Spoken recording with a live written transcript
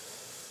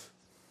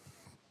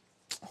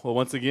Well,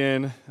 once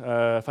again,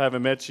 if I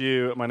haven't met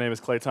you, my name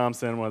is Clay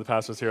Thompson, one of the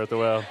pastors here at the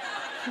Well.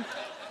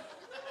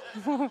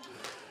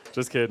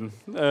 Just kidding.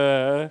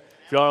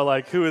 If y'all are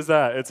like, who is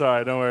that? It's all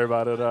right. Don't worry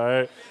about it, all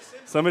right?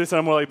 Somebody said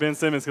I'm more like Ben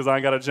Simmons because I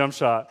ain't got a jump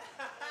shot.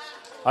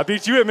 I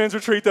beat you at men's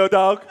retreat, though,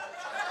 dog.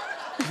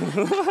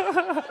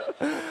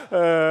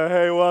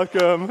 Hey,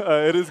 welcome.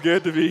 It is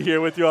good to be here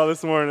with you all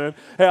this morning.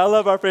 Hey, I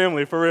love our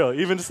family, for real.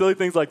 Even silly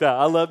things like that.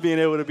 I love being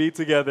able to be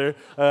together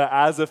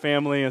as a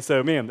family. And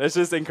so, man, it's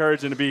just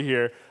encouraging to be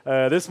here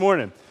this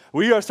morning.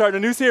 We are starting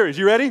a new series.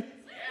 You ready?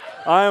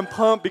 I am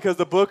pumped because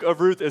the book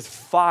of Ruth is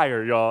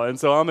fire, y'all. And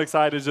so I'm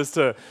excited just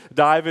to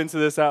dive into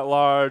this at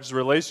large,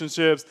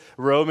 relationships,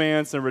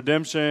 romance, and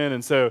redemption.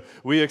 And so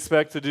we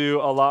expect to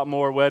do a lot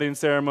more wedding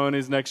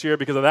ceremonies next year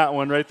because of that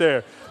one right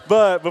there.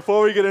 But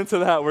before we get into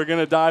that, we're going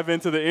to dive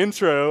into the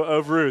intro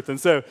of Ruth. And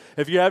so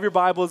if you have your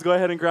Bibles, go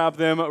ahead and grab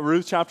them.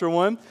 Ruth chapter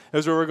 1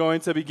 is where we're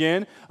going to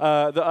begin.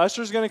 The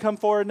usher's going to come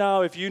forward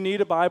now. If you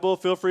need a Bible,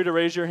 feel free to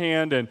raise your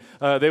hand, and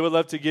they would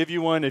love to give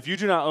you one. If you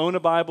do not own a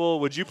Bible,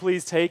 would you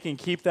please take and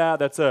keep that?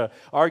 That's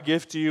our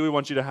gift to you. We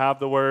want you to have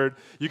the Word.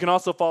 You can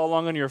also follow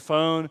along on your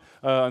phone,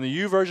 on the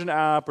YouVersion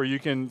app, or you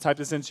can type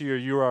this into your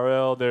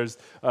URL. There's,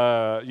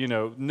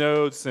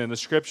 notes, and the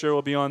Scripture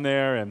will be on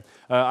there. And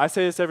I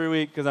say this every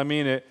week because I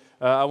mean it.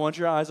 I want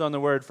your eyes on the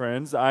Word,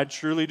 friends. I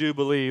truly do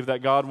believe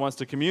that God wants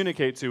to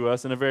communicate to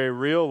us in a very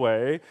real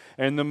way,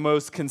 and the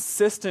most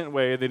consistent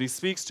way that He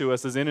speaks to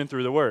us is in and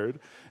through the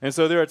Word. And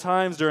so there are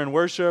times during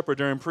worship or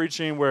during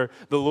preaching where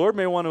the Lord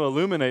may want to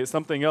illuminate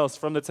something else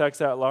from the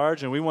text at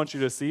large, and we want you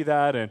to see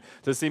that and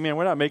to see, man,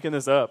 we're not making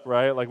this up,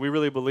 right? Like, we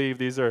really believe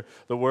these are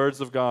the words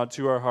of God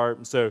to our heart,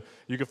 and so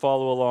you can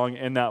follow along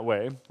in that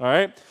way, all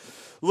right?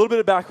 A little bit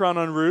of background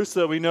on Ruth so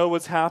that we know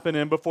what's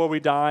happening before we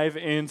dive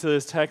into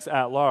this text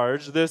at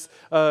large. This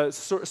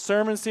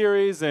sermon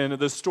series and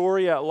the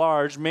story at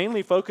large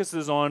mainly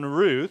focuses on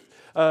Ruth,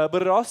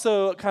 but it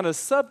also kind of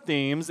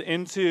sub-themes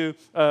into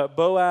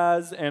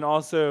Boaz and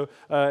also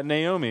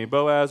Naomi.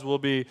 Boaz will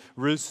be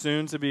Ruth's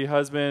soon-to-be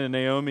husband, and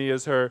Naomi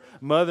is her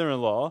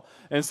mother-in-law.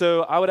 And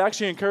so I would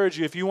actually encourage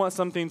you, if you want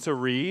something to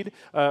read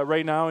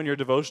right now in your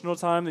devotional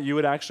time, that you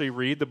would actually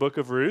read the book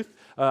of Ruth.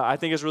 I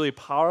think it's really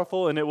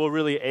powerful, and it will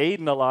really aid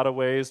in a lot of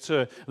ways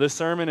to the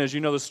sermon, as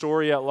you know, the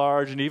story at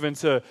large, and even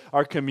to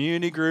our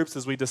community groups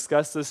as we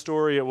discuss this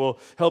story. It will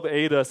help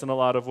aid us in a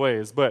lot of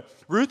ways. But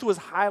Ruth was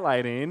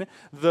highlighting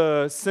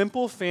the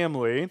simple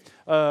family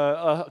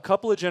a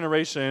couple of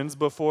generations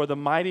before the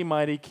mighty,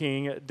 mighty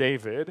King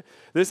David.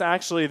 This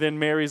actually then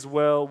marries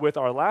well with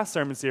our last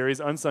sermon series,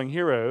 Unsung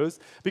Heroes,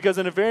 because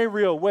in a very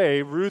real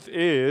way, Ruth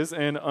is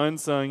an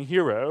unsung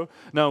hero.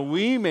 Now,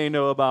 we may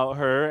know about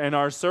her in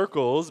our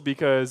circles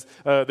because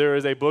there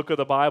is a book of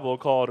the Bible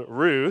called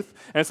Ruth,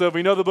 and so if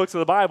we know the books of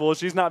the Bible,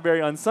 she's not very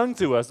unsung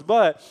to us.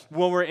 But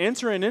when we're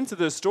entering into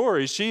this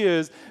story, she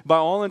is, by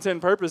all intent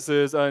and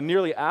purposes,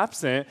 nearly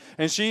absent,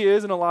 and she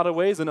is in a lot of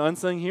ways an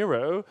unsung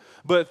hero.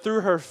 But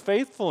through her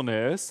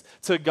faithfulness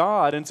to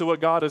God and to what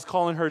God is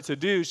calling her to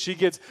do, she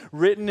gets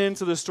written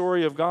into the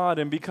story of God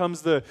and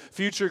becomes the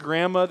future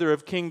grandmother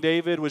of King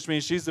David, which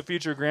means she's the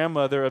future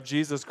grandmother of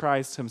Jesus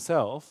Christ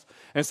himself.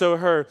 And so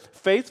her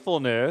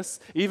faithfulness,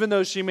 even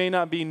though she may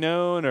not be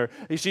known, or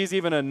she's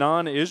even a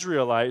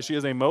non-Israelite, she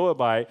is a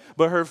Moabite,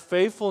 but her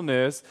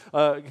faithfulness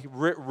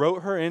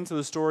wrote her into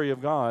the story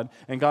of God,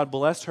 and God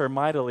blessed her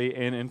mightily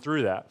in and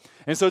through that.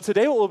 And so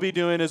today what we'll be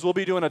doing is we'll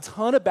be doing a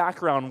ton of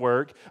background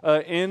work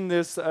in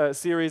this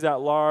series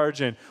at large,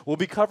 and we'll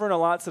be covering a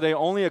lot today,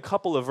 only a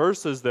couple of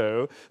verses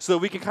though, so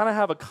we can kind of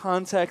have a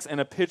context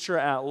and a picture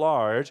at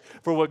large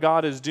for what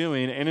God is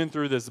doing in and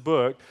through this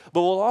book.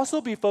 But we'll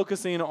also be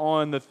focusing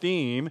on the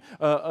theme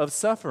of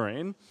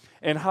suffering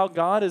and how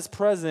God is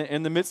present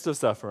in the midst of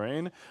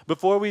suffering.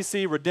 Before we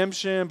see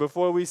redemption,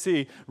 before we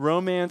see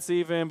romance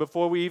even,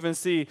 before we even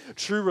see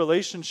true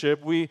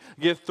relationship, we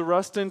get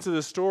thrust into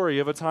the story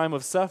of a time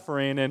of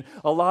suffering, and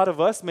a lot of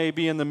us may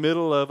be in the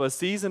middle of a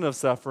season of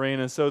suffering,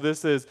 and so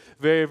this is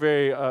very,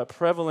 very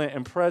prevalent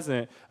and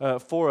present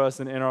for us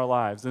and in our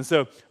lives. And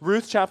so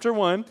Ruth chapter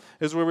 1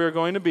 is where we're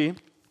going to be,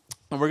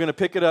 and we're going to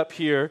pick it up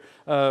here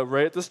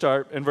right at the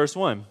start in verse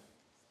 1.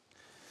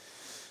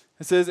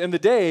 It says, "In the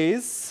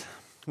days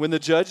when the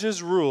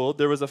judges ruled,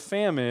 there was a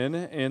famine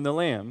in the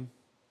land.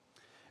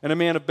 And a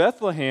man of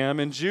Bethlehem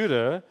in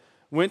Judah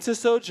went to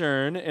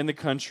sojourn in the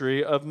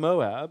country of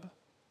Moab,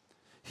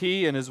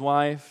 he and his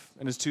wife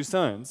and his 2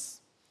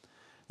 sons.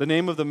 The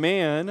name of the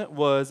man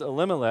was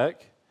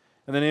Elimelech,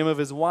 and the name of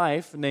his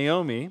wife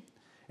Naomi,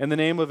 and the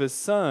name of his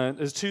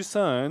 2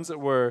 sons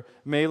were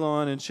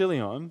Mahlon and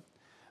Chilion.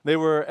 They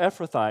were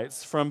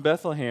Ephrathites from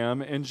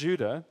Bethlehem in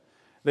Judah.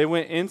 They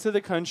went into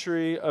the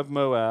country of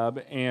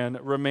Moab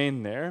and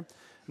remained there.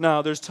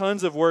 Now, there's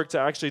tons of work to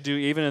actually do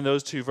even in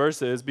those two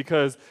verses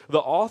because the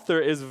author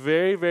is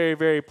very, very,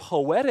 very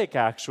poetic,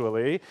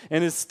 actually,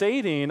 and is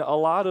stating a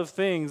lot of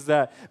things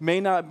that may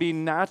not be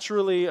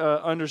naturally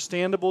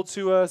understandable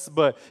to us,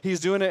 but he's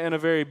doing it in a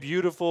very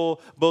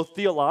beautiful, both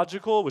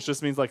theological, which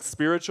just means like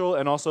spiritual,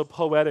 and also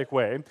poetic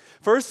way.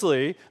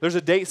 Firstly, there's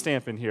a date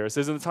stamp in here. It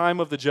says in the time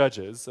of the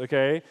judges,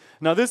 okay?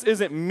 Now, this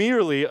isn't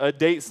merely a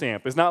date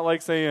stamp. It's not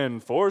like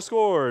saying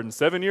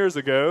 7 years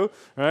ago,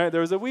 right?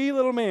 There was a wee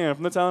little man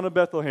from the town of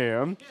Bethlehem.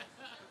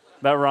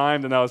 That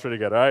rhymed, and that was pretty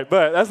good, all right?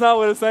 But that's not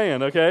what it's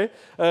saying, okay?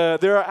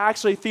 There are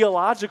actually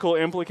theological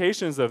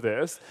implications of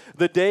this.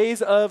 The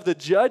days of the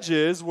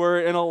judges were,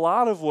 in a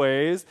lot of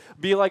ways,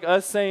 be like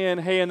us saying,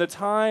 hey, in the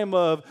time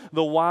of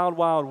the Wild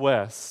Wild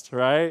West,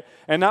 right?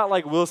 And not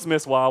like Will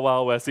Smith's Wild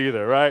Wild West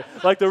either, right?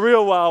 Like the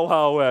real Wild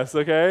Wild West,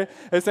 okay?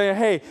 It's saying,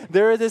 hey,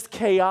 there is this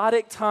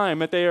chaotic time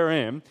that they are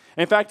in.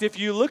 In fact, if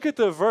you look at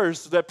the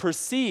verse that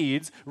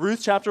precedes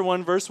Ruth chapter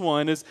 1, verse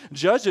 1, is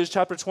Judges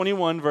chapter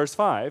 21, verse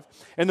 5.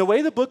 And the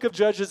way the book of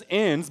Judges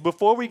ends,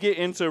 before we get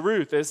into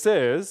Ruth, it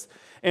says,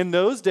 in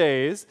those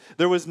days,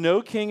 there was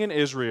no king in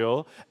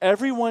Israel.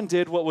 Everyone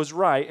did what was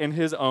right in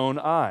his own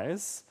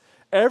eyes.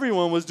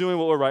 Everyone was doing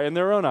what was right in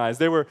their own eyes.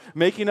 They were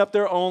making up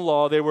their own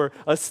law. They were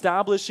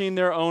establishing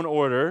their own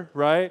order,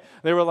 right?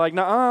 They were like,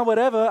 nah,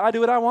 whatever, I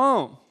do what I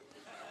want.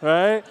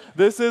 Right?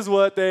 This is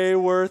what they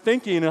were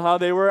thinking and how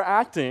they were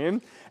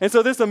acting. And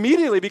so this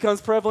immediately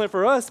becomes prevalent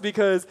for us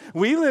because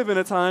we live in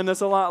a time that's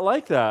a lot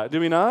like that,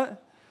 do we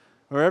not?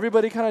 Where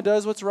everybody kind of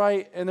does what's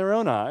right in their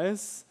own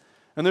eyes.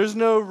 And there's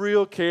no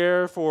real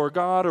care for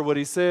God or what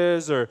he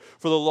says or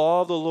for the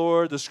law of the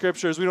Lord, the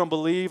scriptures. We don't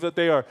believe that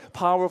they are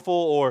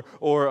powerful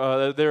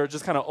or they're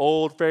just kind of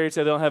old fairy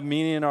tale. They don't have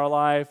meaning in our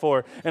life.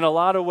 Or in a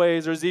lot of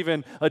ways, there's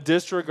even a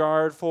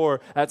disregard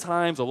for, at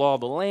times, the law of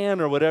the land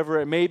or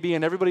whatever it may be.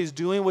 And everybody's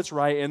doing what's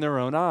right in their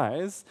own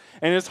eyes.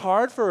 And it's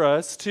hard for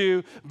us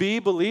to be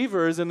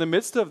believers in the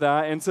midst of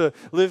that and to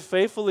live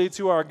faithfully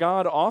to our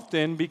God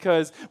often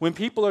because when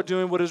people are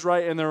doing what is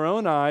right in their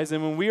own eyes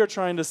and when we are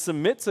trying to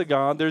submit to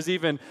God, there's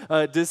even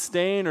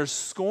disdain or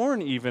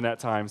scorn even at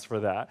times for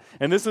that.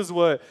 And this is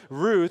what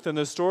Ruth and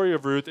the story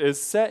of Ruth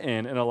is set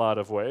in a lot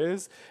of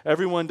ways.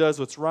 Everyone does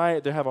what's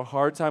right. They have a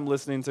hard time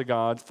listening to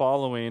God,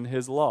 following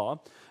his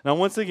law. Now,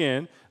 once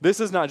again,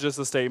 this is not just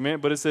a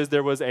statement, but it says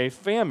there was a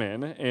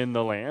famine in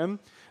the land.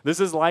 This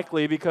is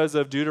likely because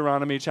of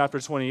Deuteronomy chapter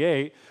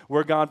 28,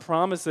 where God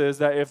promises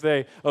that if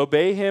they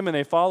obey him and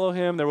they follow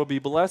him, there will be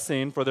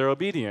blessing for their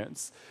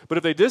obedience. But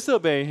if they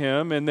disobey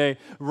him and they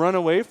run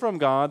away from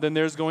God, then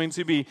there's going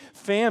to be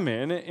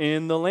famine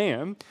in the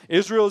land.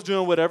 Israel is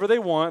doing whatever they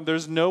want.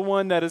 There's no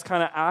one that is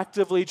kind of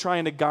actively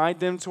trying to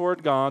guide them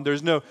toward God.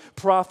 There's no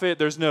prophet.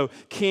 There's no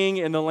king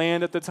in the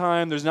land at the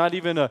time. There's not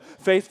even a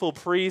faithful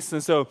priest.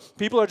 And so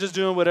people are just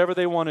doing whatever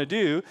they want to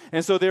do.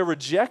 And so they're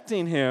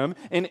rejecting him.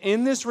 And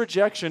in this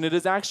rejection, it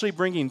is actually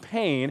bringing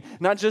pain,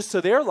 not just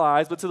to their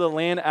lives, but to the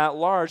land at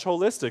large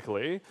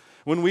holistically.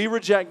 When we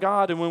reject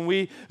God and when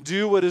we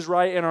do what is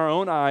right in our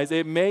own eyes,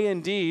 it may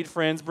indeed,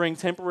 friends, bring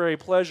temporary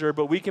pleasure,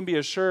 but we can be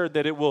assured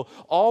that it will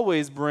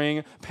always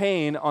bring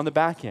pain on the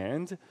back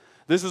end.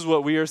 This is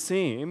what we are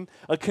seeing.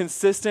 A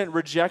consistent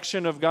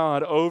rejection of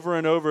God over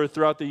and over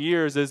throughout the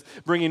years is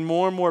bringing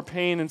more and more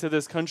pain into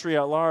this country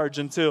at large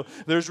until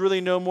there's really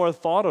no more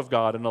thought of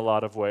God in a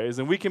lot of ways.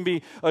 And we can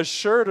be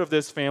assured of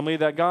this family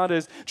that God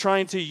is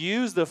trying to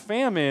use the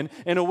famine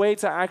in a way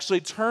to actually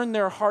turn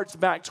their hearts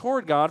back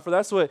toward God, for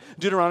that's what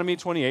Deuteronomy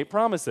 28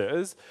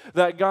 promises,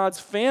 that God's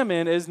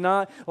famine is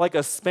not like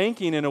a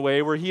spanking in a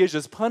way where he is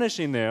just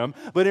punishing them,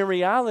 but in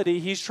reality,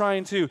 he's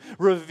trying to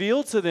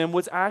reveal to them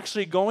what's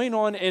actually going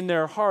on in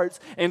their hearts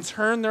and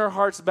turn their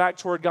hearts back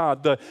toward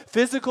God. The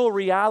physical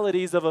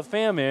realities of a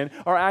famine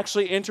are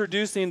actually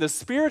introducing the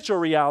spiritual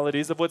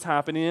realities of what's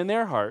happening in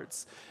their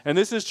hearts. And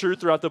this is true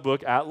throughout the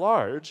book at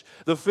large.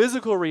 The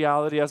physical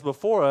reality as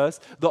before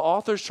us, the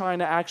author's trying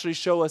to actually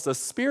show us a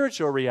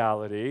spiritual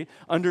reality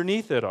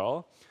underneath it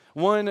all.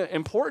 One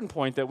important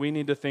point that we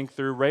need to think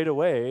through right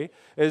away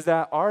is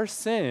that our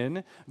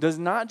sin does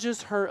not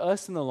just hurt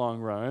us in the long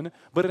run,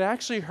 but it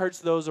actually hurts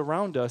those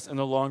around us in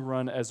the long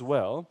run as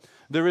well.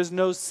 There is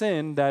no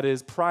sin that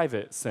is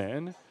private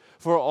sin.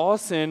 For all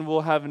sin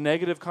will have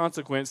negative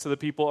consequence to the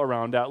people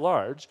around at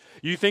large.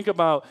 You think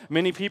about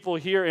many people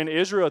here in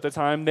Israel at the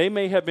time, they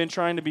may have been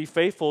trying to be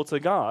faithful to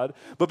God,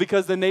 but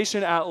because the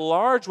nation at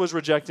large was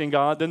rejecting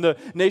God, then the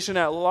nation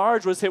at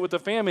large was hit with the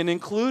famine,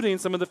 including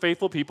some of the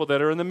faithful people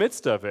that are in the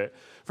midst of it.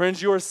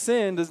 Friends, your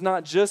sin does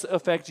not just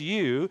affect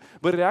you,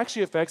 but it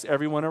actually affects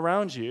everyone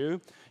around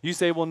you. You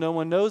say, well, no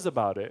one knows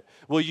about it.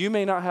 Well, you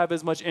may not have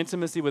as much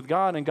intimacy with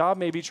God, and God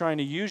may be trying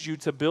to use you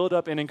to build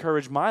up and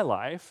encourage my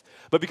life.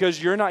 But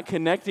because you're not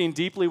connecting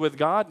deeply with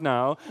God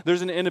now,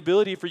 there's an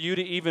inability for you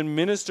to even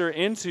minister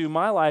into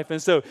my life.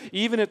 And so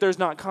even if there's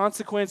not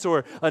consequence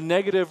or a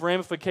negative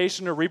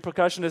ramification or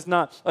repercussion, it's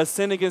not a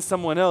sin against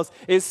someone else,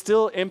 it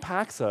still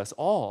impacts us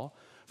all.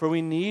 for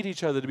we need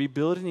each other to be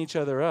building each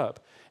other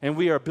up. And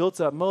we are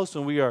built up most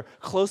when we are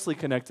closely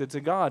connected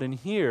to God. And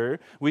here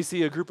we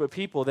see a group of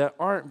people that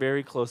aren't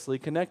very closely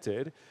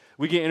connected.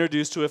 We get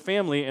introduced to a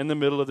family in the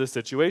middle of this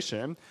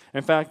situation.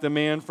 In fact, the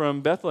man from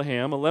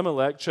Bethlehem,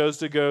 Elimelech, chose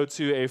to go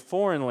to a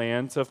foreign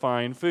land to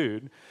find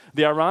food.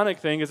 The ironic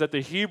thing is that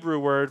the Hebrew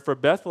word for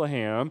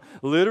Bethlehem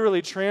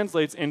literally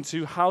translates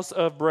into house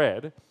of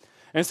bread.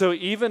 And so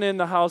even in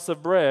the house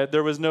of bread,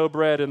 there was no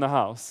bread in the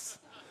house.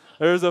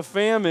 There's a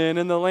famine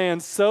in the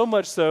land, so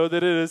much so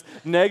that it is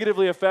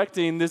negatively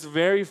affecting this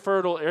very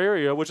fertile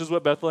area, which is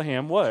what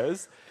Bethlehem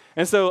was.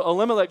 And so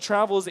Elimelech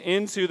travels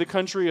into the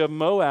country of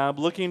Moab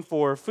looking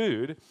for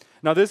food.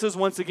 Now, this is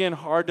once again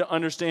hard to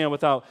understand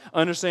without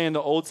understanding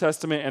the Old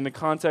Testament and the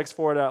context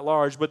for it at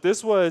large, but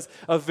this was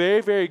a very,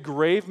 very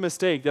grave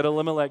mistake that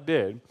Elimelech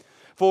did.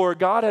 For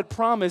God had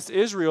promised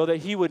Israel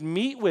that he would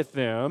meet with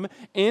them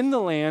in the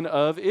land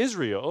of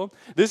Israel.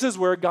 This is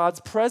where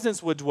God's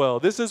presence would dwell.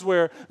 This is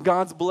where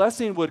God's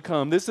blessing would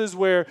come. This is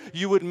where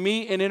you would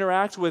meet and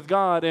interact with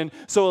God. And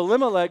so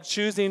Elimelech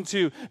choosing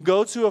to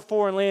go to a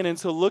foreign land and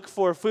to look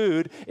for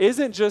food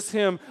isn't just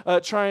him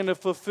trying to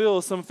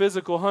fulfill some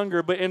physical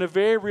hunger, but in a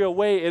very real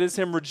way, it is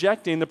him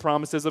rejecting the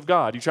promises of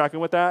God. You tracking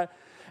with that?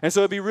 And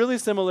so it'd be really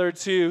similar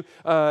to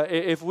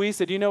if we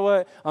said, you know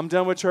what, I'm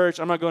done with church,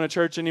 I'm not going to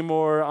church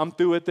anymore, I'm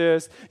through with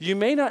this. You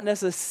may not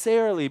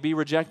necessarily be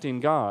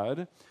rejecting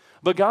God,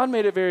 but God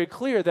made it very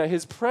clear that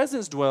his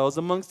presence dwells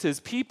amongst his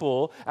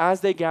people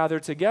as they gather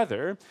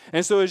together.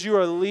 And so as you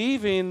are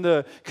leaving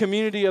the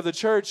community of the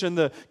church and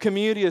the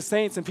community of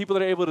saints and people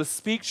that are able to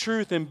speak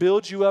truth and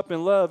build you up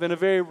in love in a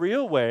very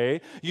real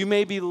way, you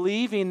may be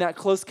leaving that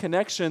close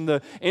connection,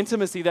 the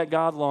intimacy that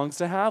God longs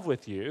to have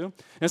with you.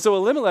 And so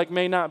Elimelech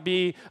may not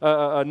be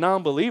a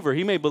non-believer.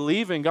 He may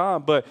believe in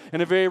God, but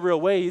in a very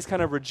real way, he's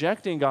kind of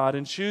rejecting God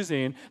and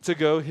choosing to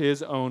go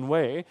his own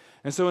way.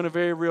 And so in a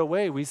very real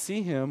way, we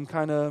see him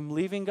kind of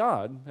leaving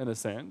God, in a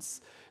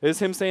sense. It's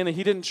him saying that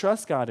he didn't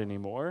trust God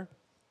anymore.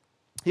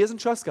 He doesn't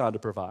trust God to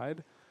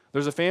provide.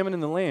 There's a famine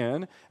in the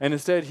land, and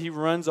instead he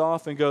runs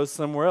off and goes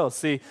somewhere else.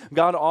 See,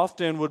 God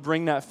often would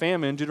bring that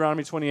famine,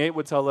 Deuteronomy 28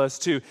 would tell us,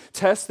 to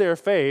test their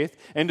faith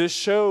and to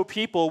show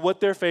people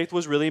what their faith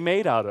was really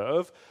made out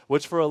of,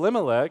 which for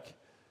Elimelech,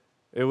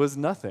 it was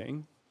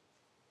nothing.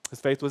 His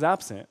faith was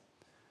absent.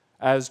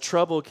 As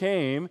trouble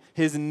came,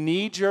 his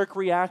knee-jerk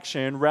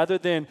reaction, rather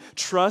than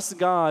trust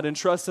God and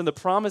trust in the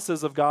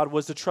promises of God,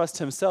 was to trust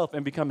himself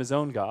and become his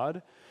own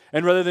God.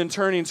 And rather than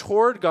turning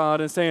toward God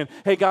and saying,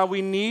 hey, God,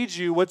 we need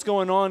you. What's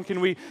going on? Can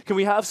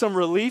we have some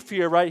relief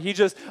here, right? He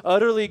just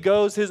utterly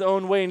goes his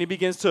own way, and he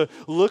begins to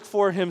look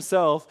for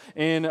himself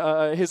in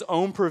his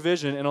own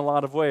provision in a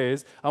lot of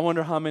ways. I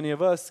wonder how many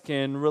of us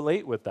can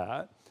relate with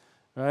that,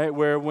 right?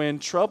 Where when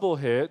trouble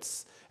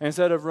hits,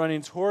 instead of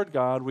running toward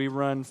God, we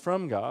run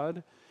from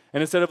God. And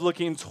instead of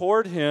looking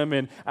toward him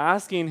and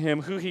asking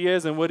him who he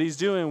is and what he's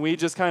doing, we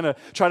just kind of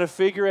try to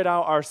figure it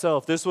out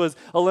ourselves. This was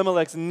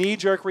Elimelech's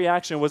knee-jerk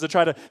reaction, was to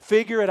try to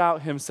figure it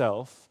out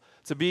himself,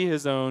 to be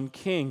his own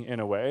king in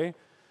a way,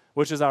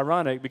 which is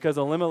ironic because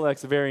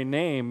Elimelech's very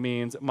name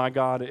means my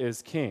God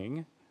is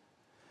king.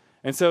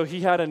 And so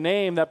he had a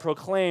name that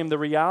proclaimed the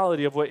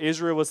reality of what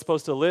Israel was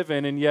supposed to live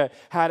in, and yet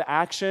had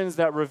actions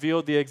that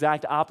revealed the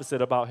exact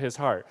opposite about his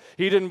heart.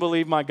 He didn't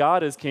believe my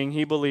God is king,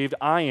 he believed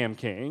I am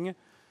king.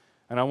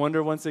 And I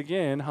wonder once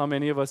again how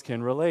many of us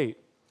can relate.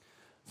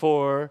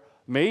 For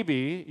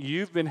maybe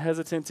you've been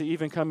hesitant to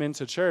even come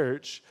into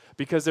church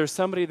because there's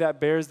somebody that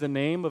bears the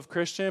name of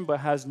Christian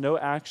but has no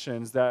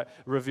actions that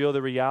reveal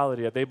the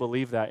reality that they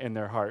believe that in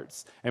their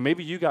hearts. And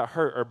maybe you got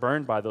hurt or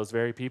burned by those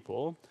very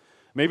people.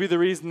 Maybe the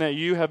reason that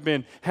you have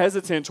been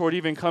hesitant toward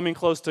even coming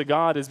close to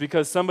God is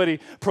because somebody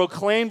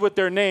proclaimed with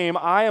their name,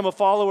 I am a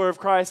follower of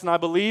Christ and I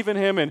believe in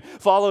him and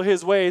follow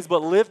his ways,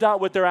 but lived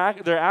out with their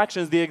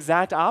actions the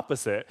exact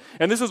opposite.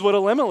 And this is what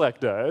Elimelech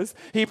does.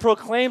 He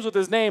proclaims with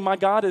his name, my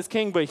God is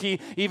king, but he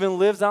even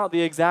lives out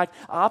the exact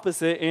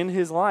opposite in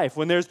his life.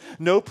 When there's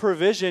no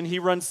provision, he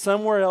runs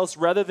somewhere else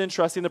rather than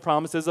trusting the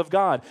promises of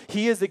God.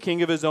 He is the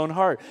king of his own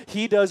heart.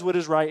 He does what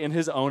is right in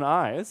his own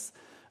eyes.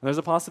 And there's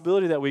a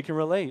possibility that we can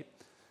relate.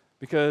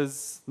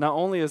 Because not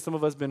only has some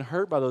of us been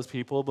hurt by those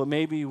people, but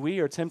maybe we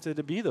are tempted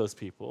to be those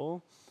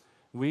people.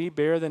 We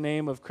bear the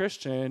name of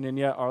Christian, and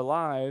yet our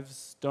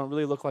lives don't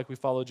really look like we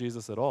follow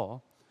Jesus at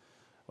all.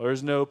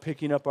 There's no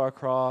picking up our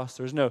cross.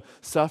 There's no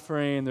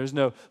suffering. There's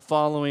no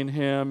following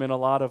him in a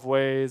lot of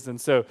ways. And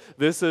so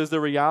this is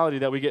the reality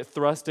that we get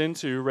thrust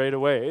into right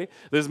away.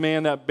 This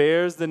man that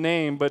bears the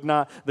name but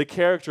not the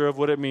character of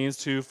what it means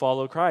to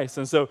follow Christ.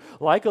 And so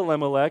like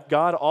Elimelech,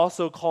 God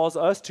also calls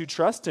us to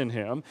trust in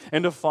him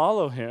and to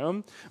follow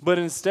him. But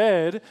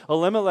instead,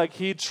 Elimelech,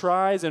 he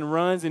tries and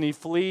runs and he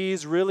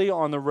flees really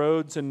on the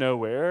road to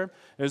nowhere,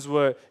 is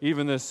what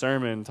even this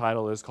sermon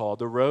title is called,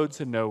 The Road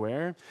to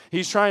Nowhere.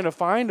 He's trying to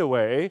find a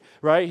way,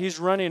 right? He's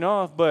running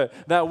off, but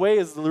that way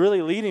is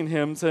really leading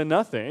him to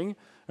nothing,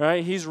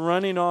 right? He's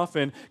running off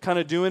and kind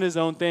of doing his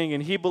own thing,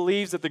 and he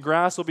believes that the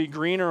grass will be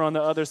greener on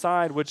the other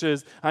side, which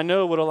is, I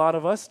know, what a lot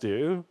of us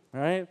do,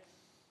 right?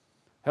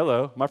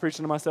 Hello, am I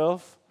preaching to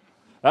myself?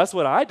 That's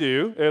what I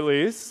do, at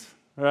least,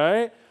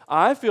 right?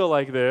 I feel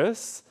like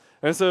this.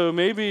 And so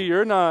maybe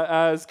you're not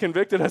as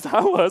convicted as I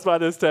was by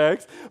this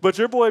text, but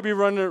your boy be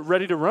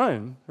ready to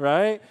run,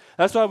 right?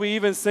 That's why we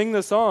even sing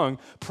the song,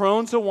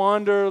 prone to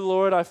wander,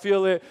 Lord, I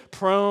feel it,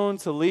 prone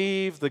to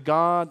leave the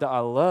God that I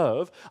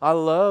love. I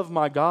love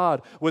my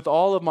God with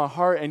all of my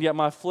heart, and yet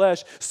my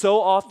flesh so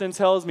often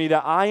tells me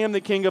that I am the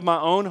king of my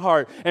own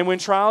heart. And when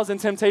trials and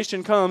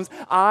temptation comes,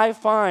 I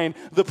find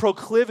the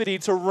proclivity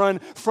to run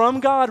from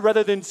God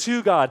rather than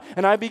to God.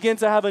 And I begin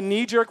to have a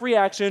knee-jerk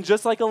reaction,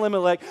 just like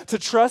Elimelech, to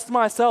trust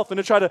myself and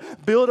to try to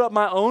build up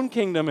my own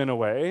kingdom in a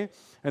way.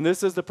 And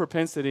this is the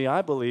propensity,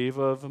 I believe,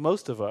 of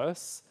most of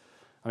us.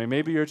 I mean,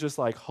 maybe you're just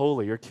like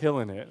holy, you're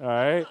killing it, all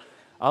right?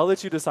 I'll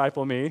let you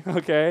disciple me,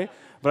 okay?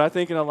 But I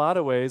think in a lot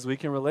of ways we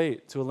can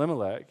relate to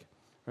Elimelech,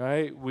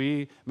 right?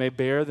 We may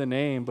bear the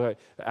name but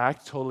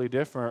act totally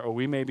different, or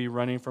we may be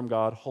running from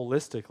God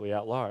holistically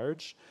at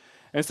large.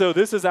 And so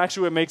this is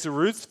actually what makes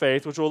Ruth's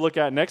faith, which we'll look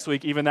at next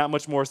week, even that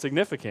much more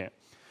significant.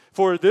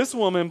 For this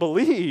woman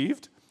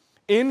believed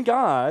in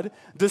God,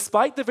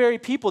 despite the very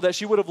people that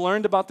she would have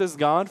learned about this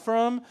God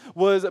from,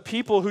 was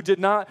people who did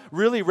not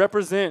really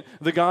represent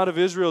the God of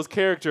Israel's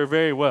character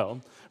very well.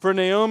 For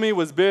Naomi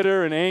was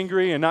bitter and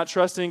angry and not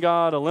trusting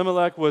God.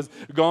 Elimelech was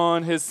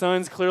gone. His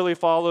sons clearly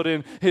followed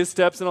in his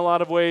steps in a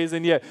lot of ways.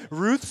 And yet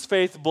Ruth's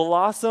faith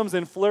blossoms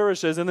and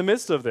flourishes in the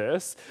midst of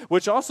this,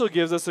 which also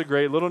gives us a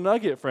great little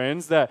nugget,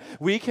 friends, that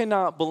we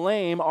cannot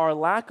blame our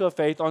lack of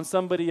faith on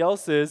somebody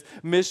else's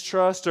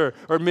mistrust or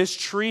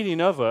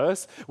mistreating of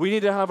us. We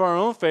need to have our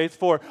own faith,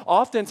 for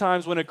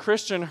oftentimes when a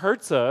Christian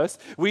hurts us,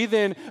 we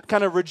then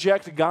kind of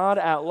reject God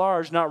at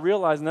large, not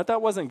realizing that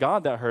that wasn't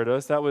God that hurt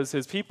us, that was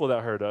his people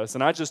that hurt us.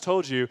 And I just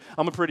told you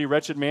I'm a pretty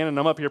wretched man, and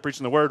I'm up here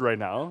preaching the word right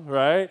now,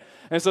 right?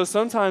 And so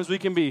sometimes we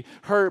can be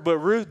hurt, but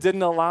Ruth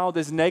didn't allow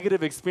this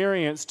negative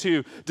experience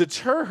to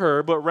deter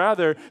her, but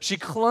rather she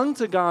clung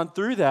to God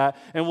through that,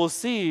 and we'll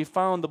see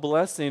found the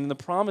blessing and the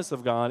promise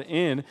of God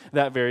in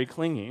that very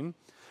clinging.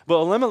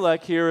 But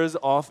Elimelech here is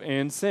off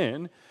in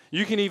sin.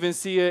 You can even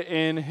see it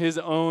in his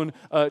own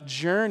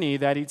journey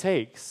that he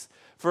takes.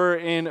 For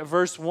in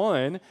verse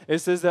 1, it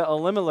says that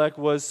Elimelech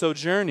was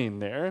sojourning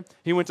there.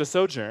 He went to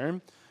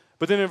sojourn.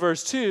 But then in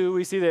verse 2,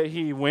 we see that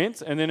he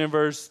went, and then in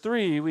verse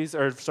 2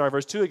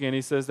 again,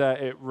 he says that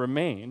it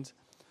remained.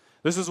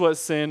 This is what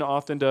sin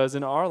often does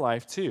in our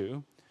life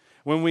too.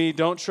 When we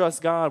don't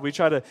trust God, we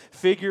try to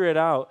figure it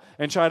out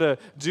and try to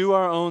do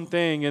our own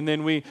thing, and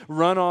then we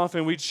run off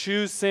and we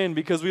choose sin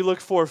because we look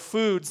for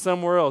food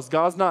somewhere else.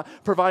 God's not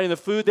providing the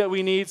food that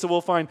we need, so we'll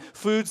find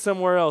food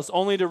somewhere else,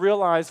 only to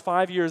realize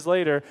 5 years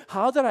later,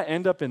 how did I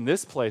end up in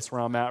this place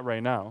where I'm at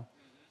right now?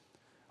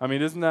 I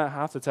mean, isn't that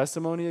half the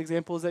testimony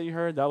examples that you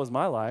heard? That was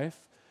my life,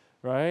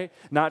 right?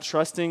 Not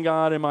trusting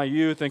God in my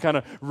youth and kind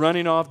of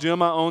running off, doing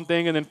my own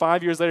thing, and then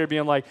 5 years later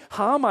being like,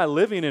 how am I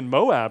living in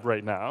Moab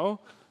right now,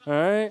 all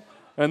right?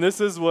 And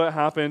this is what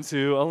happened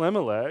to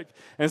Elimelech.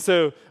 And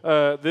so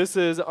this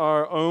is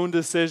our own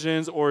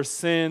decisions or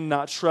sin,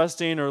 not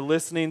trusting or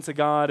listening to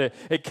God.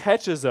 It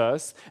catches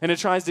us, and it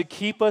tries to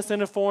keep us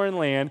in a foreign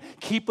land,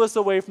 keep us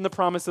away from the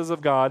promises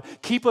of God,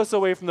 keep us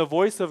away from the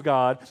voice of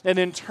God, and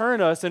then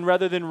turn us, and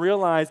rather than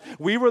realize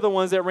we were the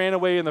ones that ran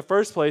away in the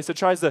first place, it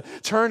tries to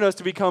turn us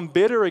to become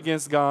bitter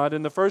against God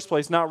in the first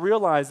place, not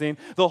realizing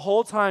the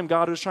whole time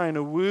God was trying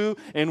to woo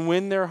and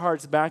win their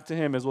hearts back to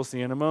him, as we'll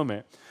see in a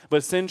moment.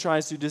 But sin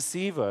tries to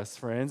deceive us,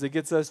 friends. It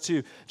gets us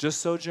to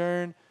just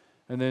sojourn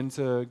and then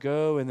to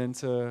go and then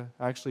to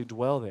actually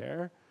dwell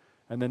there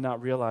and then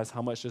not realize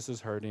how much this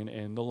is hurting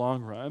in the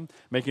long run,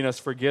 making us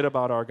forget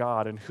about our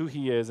God and who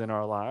he is in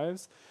our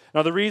lives.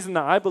 Now, the reason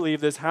that I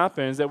believe this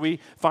happens, that we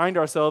find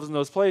ourselves in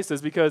those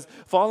places, because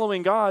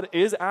following God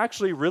is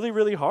actually really,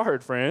 really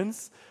hard,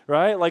 friends,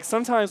 right? Like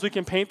sometimes we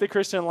can paint the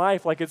Christian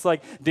life like it's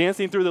like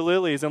dancing through the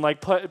lilies and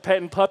like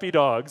petting puppy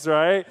dogs,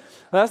 right?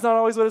 That's not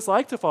always what it's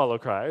like to follow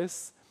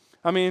Christ.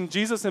 I mean,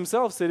 Jesus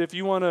himself said, if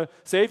you want to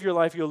save your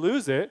life, you'll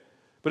lose it.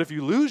 But if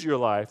you lose your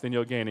life, then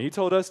you'll gain it. He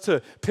told us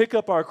to pick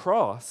up our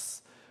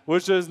cross,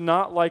 which is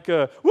not like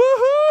a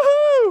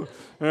woohoo,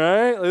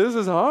 right? This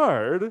is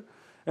hard.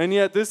 And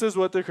yet this is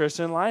what the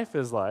Christian life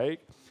is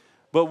like.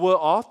 But what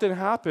often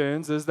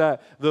happens is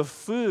that the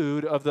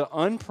food of the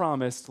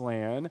unpromised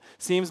land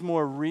seems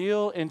more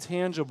real and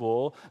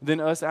tangible than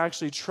us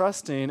actually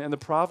trusting in the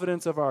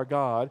providence of our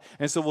God.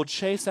 And so we'll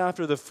chase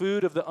after the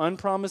food of the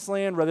unpromised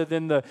land rather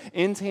than the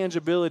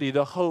intangibility,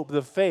 the hope,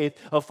 the faith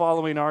of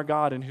following our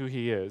God and who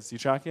he is. You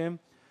track him?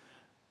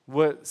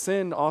 What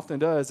sin often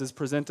does is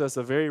present us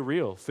a very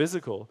real,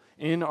 physical,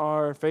 in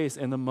our face,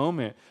 in the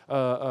moment,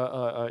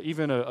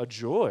 even a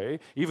joy,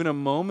 even a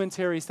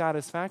momentary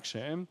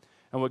satisfaction.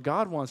 And what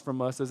God wants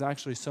from us is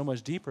actually so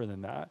much deeper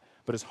than that,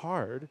 but it's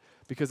hard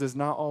because it's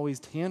not always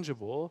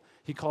tangible.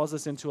 He calls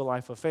us into a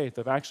life of faith,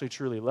 of actually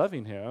truly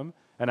loving him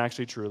and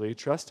actually truly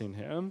trusting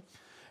him.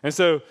 And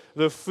so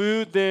the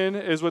food then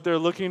is what they're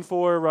looking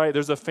for, right?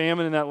 There's a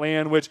famine in that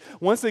land, which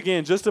once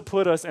again, just to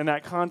put us in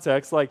that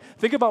context, like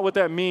think about what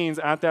that means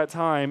at that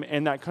time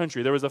in that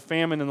country. There was a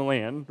famine in the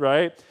land,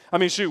 right? I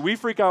mean, shoot, we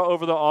freak out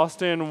over the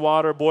Austin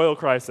water boil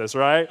crisis,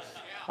 right?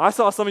 I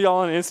saw some of y'all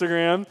on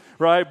Instagram,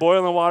 right?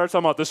 Boiling water,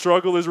 talking about the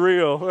struggle is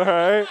real,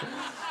 right?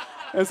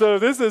 And so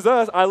this is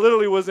us. I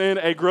literally was in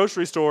a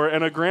grocery store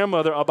and a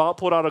grandmother about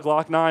pulled out a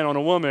Glock 9 on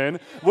a woman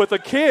with a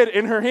kid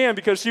in her hand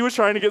because she was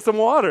trying to get some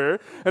water.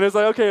 And it's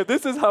like, okay, if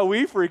this is how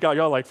we freak out,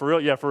 y'all like, for real?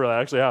 Yeah, for real, that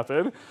actually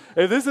happened.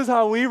 If this is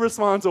how we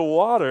respond to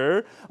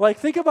water, like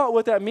think about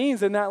what that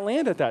means in that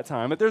land at that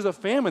time. If there's a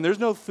famine, there's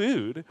no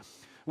food.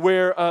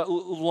 Where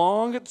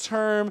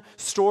long-term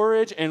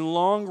storage and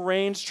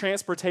long-range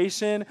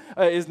transportation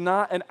is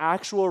not an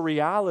actual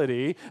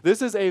reality.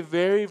 This is a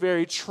very,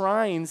 very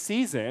trying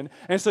season.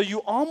 And so you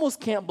almost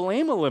can't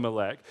blame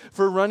Elimelech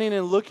for running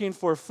and looking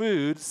for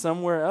food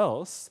somewhere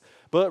else.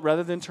 But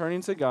rather than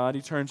turning to God,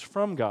 he turns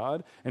from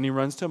God, and he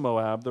runs to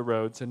Moab, the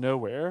road to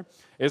nowhere.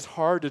 It's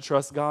hard to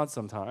trust God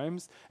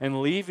sometimes,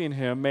 and leaving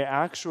him may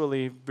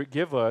actually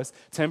give us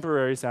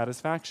temporary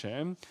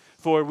satisfaction.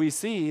 For we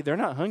see they're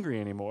not hungry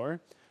anymore.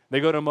 They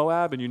go to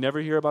Moab, and you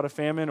never hear about a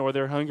famine or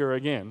their hunger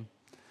again.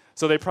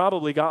 So they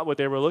probably got what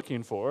they were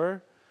looking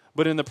for,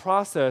 but in the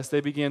process,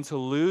 they began to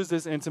lose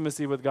this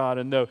intimacy with God.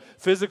 And though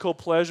physical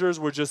pleasures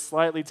were just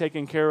slightly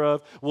taken care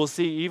of, we'll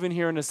see even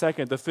here in a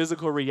second, the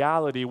physical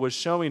reality was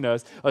showing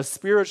us a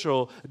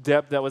spiritual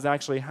depth that was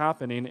actually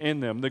happening in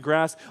them. The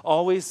grass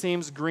always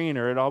seems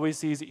greener. It always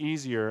seems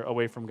easier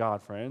away from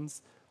God,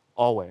 friends.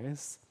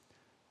 Always.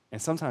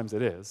 And sometimes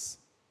it is.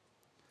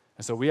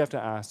 And so we have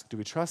to ask, do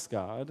we trust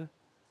God?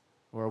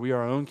 Or are we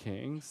our own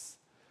kings?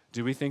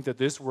 Do we think that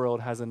this world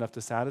has enough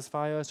to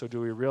satisfy us, or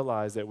do we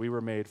realize that we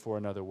were made for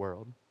another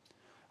world?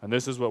 And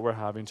this is what we're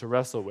having to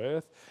wrestle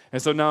with. And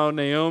so now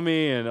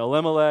Naomi and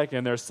Elimelech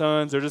and their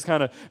sons, they're just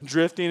kind of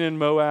drifting in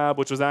Moab,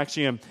 which was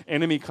actually an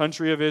enemy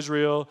country of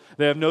Israel.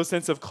 They have no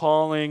sense of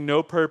calling,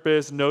 no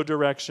purpose, no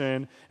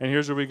direction. And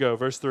here's where we go,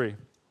 verse 3. It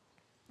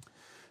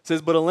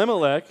says, but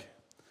Elimelech,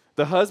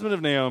 the husband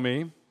of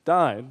Naomi,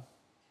 died,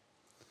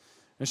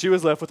 and she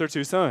was left with her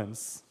 2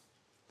 sons.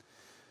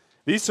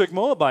 These took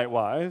Moabite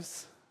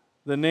wives.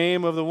 The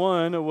name of the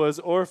one was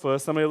Orpah.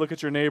 Somebody look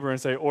at your neighbor and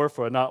say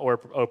Orpah, not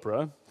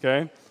Oprah,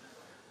 okay?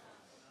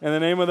 And the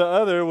name of the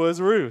other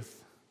was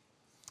Ruth.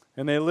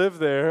 And they lived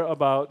there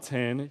about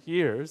 10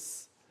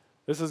 years.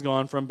 This has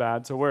gone from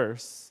bad to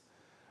worse.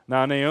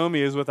 Now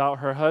Naomi is without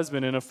her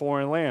husband in a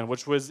foreign land,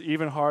 which was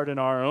even hard in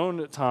our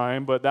own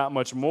time, but that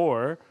much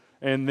more.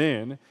 And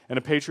then, in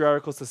a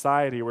patriarchal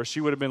society where she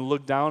would have been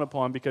looked down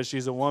upon because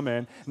she's a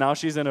woman, now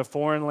she's in a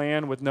foreign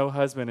land with no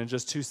husband and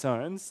just 2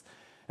 sons.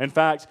 In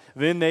fact,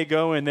 then they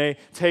go and they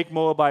take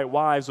Moabite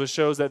wives, which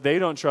shows that they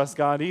don't trust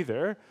God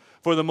either.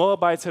 For the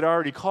Moabites had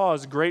already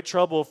caused great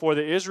trouble for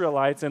the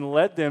Israelites and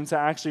led them to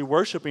actually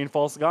worshiping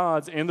false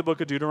gods in the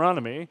book of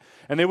Deuteronomy.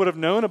 And they would have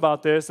known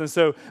about this. And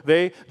so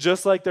they,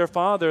 just like their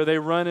father, they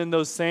run in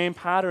those same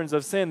patterns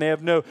of sin. They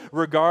have no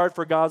regard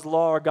for God's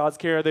law or God's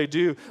care. They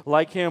do,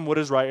 like him, what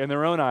is right in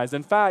their own eyes.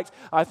 In fact,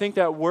 I think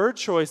that word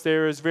choice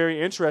there is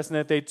very interesting,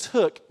 that they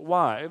took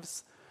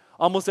wives.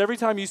 Almost every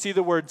time you see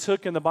the word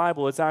took in the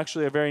Bible, it's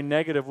actually a very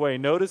negative way.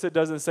 Notice it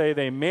doesn't say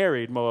they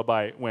married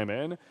Moabite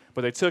women,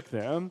 but they took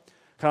them.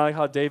 Kind of like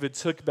how David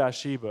took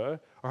Bathsheba,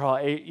 or how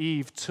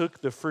Eve took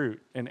the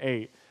fruit and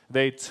ate.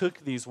 They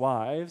took these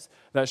wives.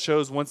 That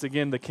shows, once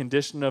again, the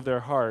condition of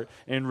their heart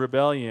in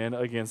rebellion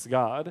against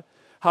God.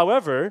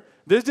 However,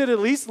 this did at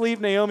least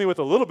leave Naomi with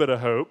a little bit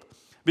of hope,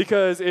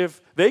 because if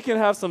they can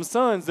have some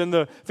sons, then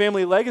the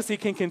family legacy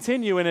can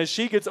continue, and as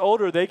she gets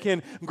older, they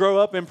can grow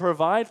up and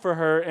provide for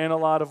her in a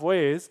lot of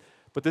ways.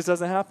 But this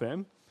doesn't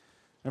happen.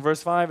 In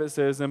verse 5, it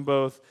says, and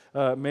both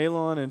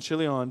Mahlon and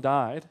Chilion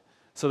died,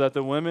 so that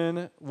the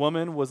woman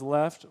was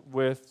left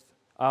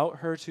without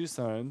her 2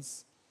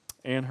 sons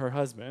and her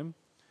husband.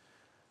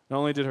 Not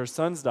only did her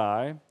sons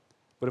die,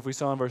 but if we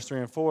saw in verse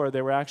 3 and 4,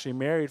 they were actually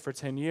married for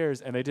 10 years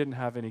and they didn't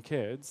have any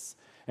kids.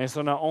 And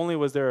so not only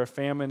was there a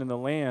famine in the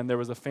land, there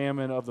was a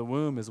famine of the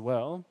womb as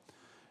well.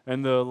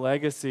 And the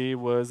legacy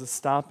was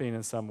stopping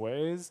in some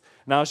ways.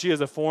 Now she is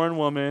a foreign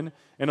woman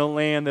in a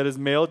land that is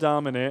male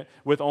dominant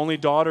with only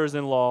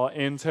daughters-in-law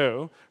in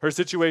tow. Her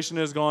situation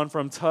has gone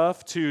from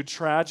tough to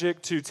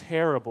tragic to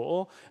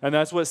terrible. And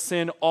that's what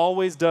sin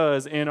always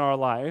does in our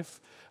life.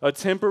 A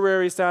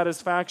temporary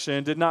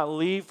satisfaction did not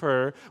leave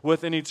her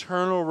with an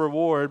eternal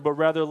reward, but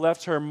rather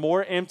left her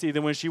more empty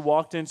than when she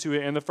walked into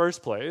it in the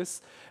first place.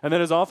 And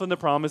that is often the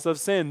promise of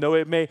sin. Though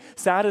it may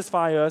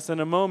satisfy us in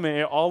a moment,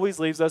 it always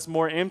leaves us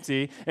more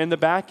empty in the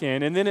back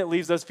end. And then it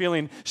leaves us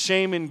feeling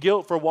shame and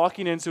guilt for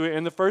walking into it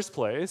in the first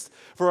place.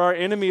 For our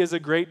enemy is a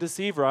great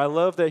deceiver. I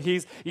love that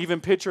he's even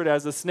pictured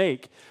as a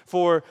snake.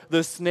 For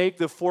the snake,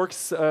 the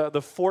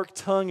forked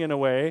tongue in a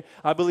way,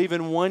 I believe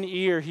in one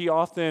ear he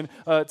often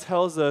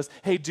tells us,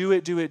 hey, do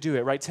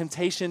it, right?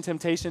 Temptation,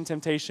 temptation,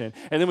 temptation.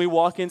 And then we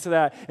walk into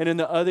that, and in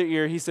the other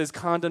ear, he says,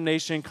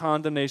 condemnation,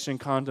 condemnation,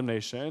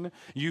 condemnation.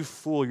 You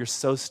fool, you're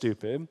so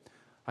stupid.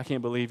 I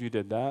can't believe you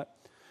did that.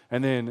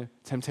 And then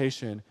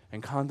temptation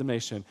and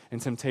condemnation and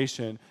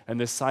temptation,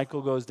 and this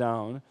cycle goes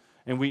down,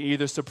 and we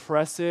either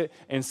suppress it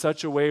in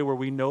such a way where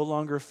we no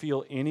longer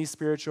feel any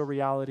spiritual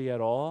reality at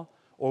all,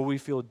 or we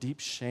feel deep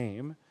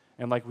shame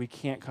and like we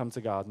can't come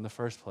to God in the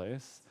first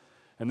place.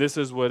 And this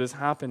is what is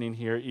happening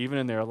here, even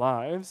in their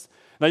lives.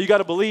 Now, you got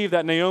to believe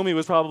that Naomi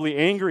was probably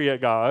angry at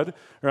God,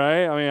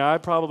 right? I mean, I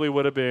probably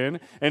would have been.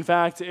 In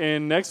fact,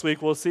 in next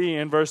week, we'll see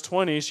in verse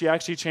 20, she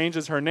actually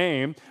changes her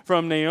name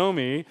from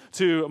Naomi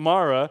to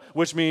Mara,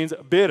 which means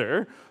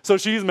bitter. So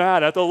she's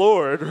mad at the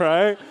Lord,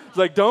 right? It's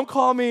like, don't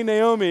call me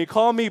Naomi,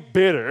 call me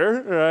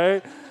bitter,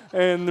 right?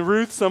 And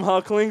Ruth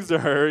somehow clings to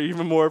her,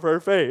 even more of her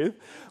faith.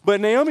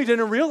 But Naomi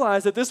didn't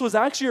realize that this was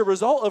actually a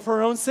result of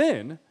her own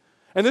sin.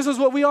 And this is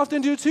what we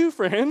often do too,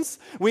 friends.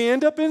 We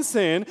end up in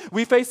sin,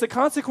 we face the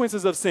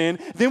consequences of sin,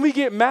 then we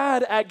get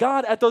mad at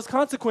God at those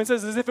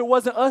consequences as if it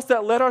wasn't us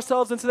that led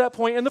ourselves into that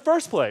point in the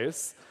first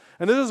place.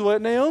 And this is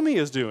what Naomi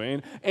is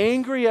doing,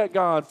 angry at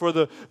God for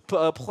the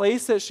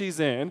place that she's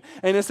in.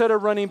 And instead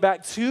of running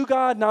back to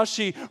God, now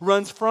she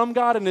runs from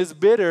God and is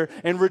bitter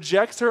and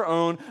rejects her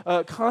own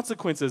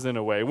consequences in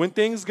a way. When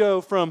things go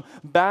from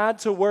bad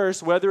to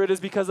worse, whether it is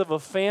because of a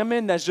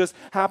famine that's just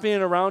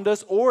happening around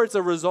us or it's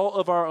a result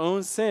of our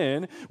own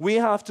sin, we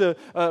have to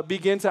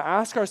begin to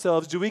ask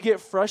ourselves, do we get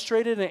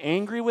frustrated and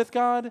angry with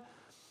God?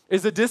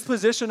 Is the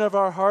disposition of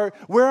our heart,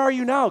 where are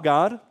you now,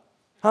 God?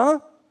 Huh?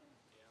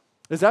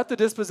 Is that the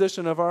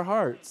disposition of our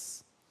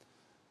hearts?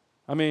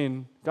 I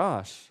mean,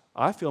 gosh,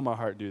 I feel my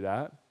heart do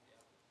that.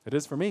 It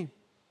is for me.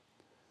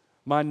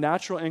 My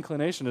natural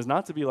inclination is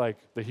not to be like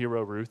the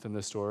hero Ruth in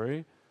this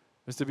story.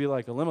 It's to be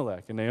like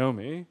Elimelech and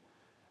Naomi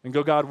and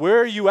go, God, where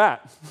are you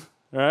at?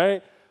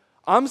 Right?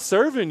 I'm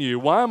serving you.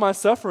 Why am I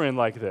suffering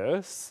like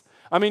this?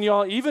 I mean,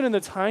 y'all, even in the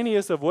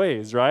tiniest of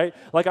ways, right?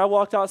 Like I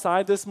walked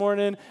outside this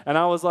morning and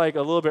I was like a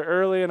little bit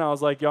early and I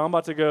was like, y'all, I'm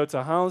about to go to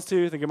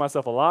Houndstooth and get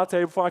myself a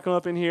latte before I come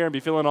up in here and be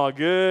feeling all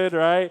good,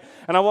 right?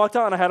 And I walked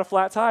out and I had a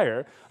flat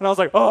tire. And I was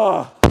like,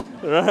 oh,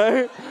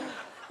 right?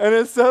 And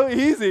it's so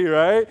easy,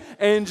 right?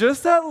 And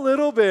just that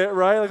little bit,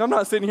 right? Like I'm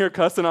not sitting here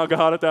cussing out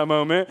God at that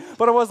moment,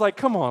 but I was like,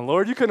 come on,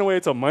 Lord, you couldn't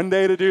wait till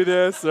Monday to do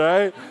this,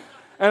 right?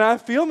 And I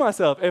feel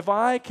myself, if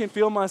I can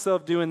feel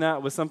myself doing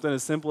that with something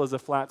as simple as a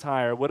flat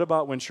tire, what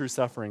about when true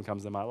suffering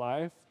comes in my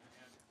life?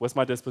 What's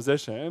my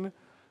disposition?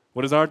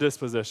 What is our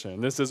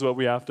disposition? This is what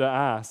we have to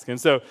ask. And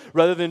so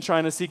rather than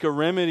trying to seek a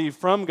remedy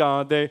from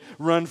God, they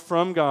run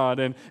from God.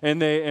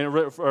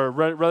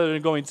 Rather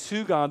than going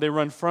to God, they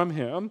run from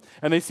him.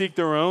 And they seek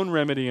their own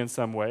remedy in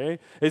some way.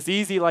 It's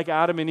easy, like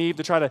Adam and Eve,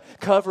 to try to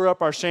cover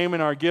up our shame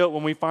and our guilt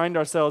when we find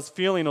ourselves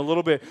feeling a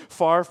little bit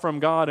far from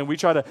God. And we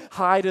try to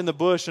hide in the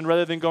bush. And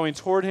rather than going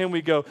toward him,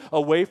 we go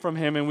away from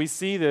him. And we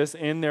see this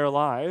in their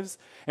lives.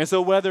 And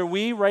so whether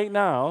we right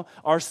now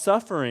are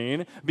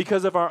suffering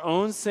because of our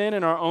own sin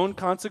and our own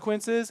consequences,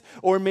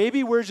 or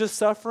maybe we're just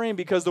suffering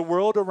because the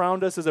world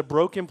around us is a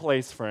broken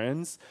place,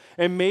 friends,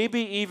 and maybe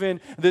even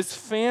this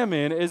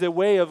famine is a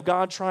way of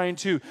God trying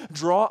to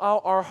draw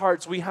out our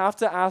hearts, we have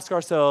to ask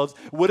ourselves,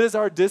 what is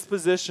our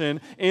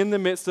disposition in the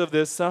midst of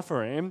this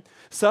suffering?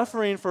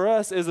 Suffering for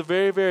us is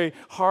very, very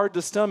hard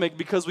to stomach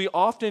because we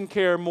often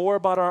care more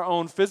about our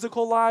own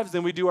physical lives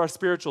than we do our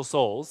spiritual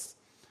souls.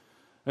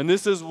 And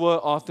this is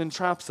what often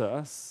traps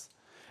us.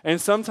 And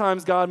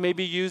sometimes God may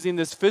be using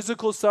this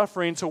physical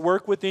suffering to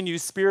work within you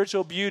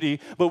spiritual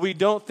beauty, but we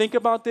don't think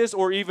about this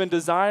or even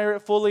desire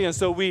it fully, and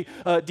so we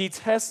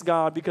detest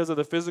God because of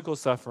the physical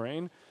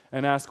suffering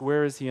and ask,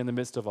 where is he in the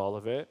midst of all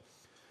of it?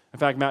 In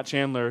fact, Matt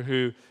Chandler,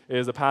 who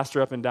is a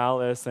pastor up in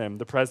Dallas and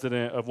the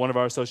president of one of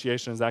our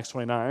associations, Acts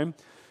 29,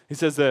 he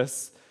says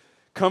this,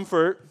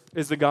 comfort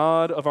is the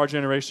God of our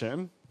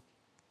generation.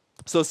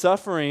 So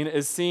suffering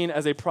is seen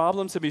as a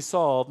problem to be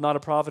solved, not a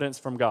providence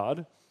from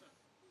God.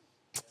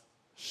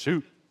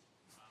 Shoot.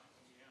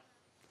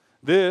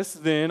 This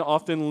then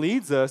often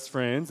leads us,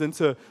 friends,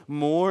 into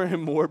more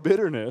and more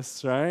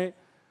bitterness, right?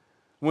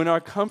 When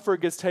our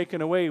comfort gets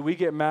taken away, we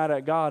get mad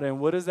at God. And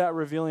what is that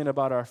revealing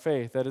about our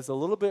faith? That it's a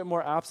little bit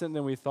more absent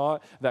than we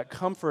thought, that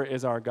comfort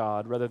is our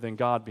God rather than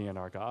God being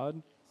our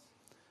God.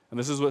 And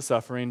this is what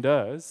suffering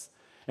does.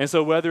 And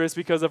so whether it's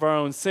because of our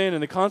own sin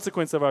and the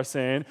consequence of our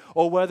sin,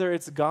 or whether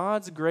it's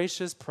God's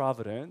gracious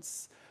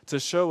providence to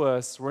show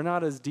us we're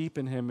not as deep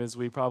in him as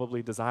we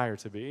probably desire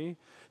to be,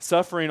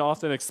 suffering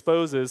often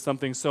exposes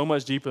something so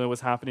much deeper than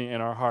what's happening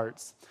in our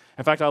hearts.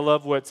 In fact, I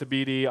love what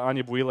Tabidi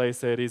Anyabwile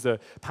said. He's a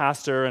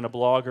pastor and a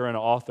blogger and an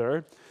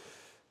author,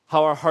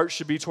 how our hearts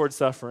should be towards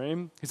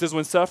suffering. He says,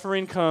 when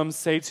suffering comes,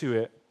 say to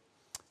it,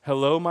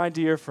 hello, my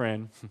dear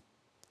friend.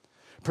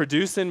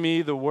 Produce in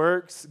me the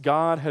works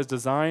God has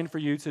designed for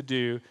you to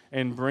do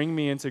and bring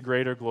me into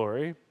greater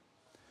glory.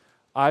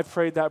 I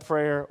prayed that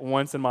prayer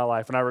once in my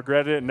life, and I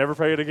regretted it and never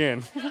prayed it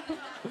again.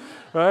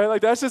 Right?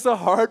 Like, that's just a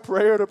hard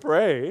prayer to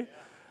pray.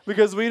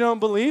 Because we don't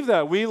believe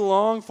that. We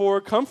long for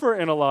comfort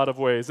in a lot of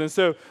ways. And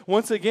so,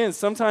 once again,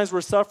 sometimes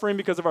we're suffering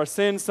because of our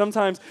sins.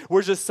 Sometimes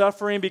we're just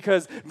suffering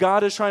because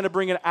God is trying to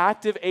bring an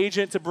active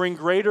agent to bring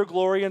greater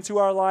glory into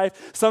our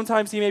life.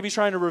 Sometimes he may be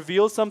trying to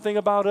reveal something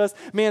about us.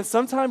 Man,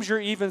 sometimes you're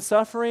even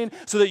suffering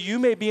so that you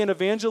may be an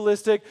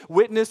evangelistic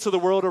witness to the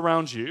world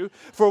around you.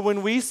 For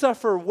when we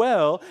suffer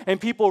well and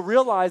people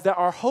realize that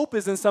our hope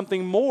is in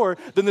something more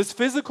than this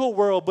physical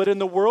world, but in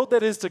the world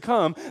that is to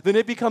come, then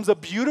it becomes a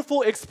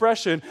beautiful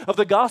expression of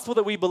the gospel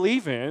that we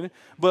believe in,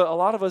 but a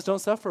lot of us don't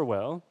suffer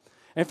well.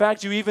 In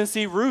fact, you even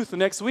see Ruth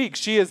next week.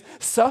 She is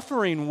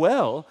suffering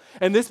well,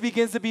 and this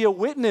begins to be a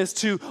witness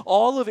to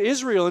all of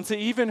Israel and to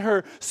even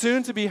her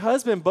soon-to-be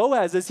husband,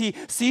 Boaz, as he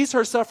sees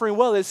her suffering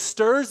well. It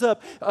stirs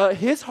up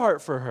his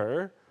heart for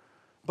her,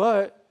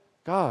 but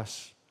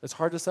gosh, it's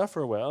hard to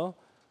suffer well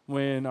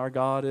when our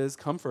God is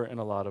comfort in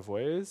a lot of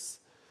ways.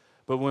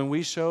 But when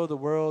we show the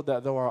world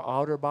that though our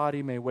outer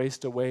body may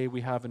waste away,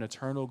 we have an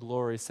eternal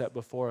glory set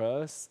before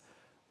us,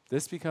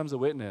 this becomes a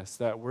witness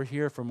that we're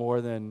here for more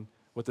than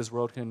what this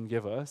world can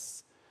give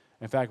us.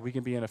 In fact, we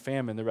can be in a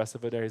famine the rest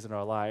of the days in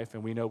our life,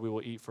 and we know we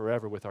will eat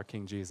forever with our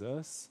King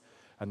Jesus,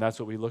 and that's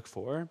what we look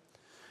for.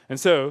 And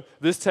so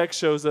this text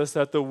shows us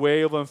that the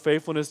way of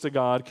unfaithfulness to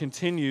God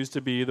continues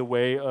to be the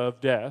way of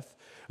death.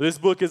 This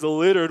book is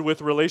littered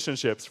with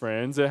relationships,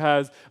 friends. It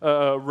has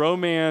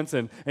romance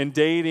and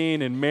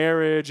dating and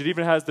marriage. It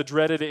even has the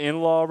dreaded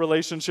in-law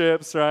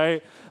relationships,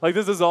 right? Like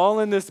this is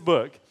all in this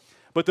book.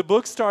 But the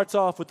book starts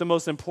off with the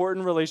most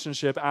important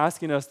relationship,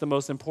 asking us the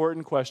most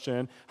important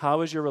question: how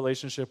is your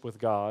relationship with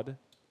God?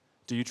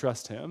 Do you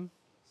trust him?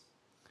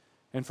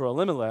 And for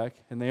Elimelech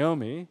and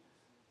Naomi,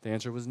 the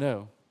answer was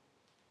no.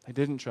 They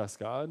didn't trust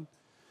God.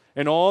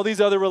 And all these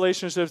other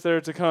relationships that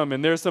are to come,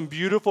 and there's some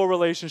beautiful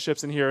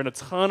relationships in here and a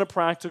ton of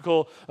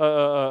practical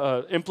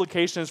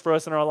implications for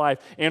us in our life,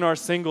 in our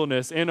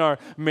singleness, in our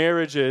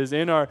marriages,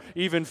 in our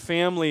even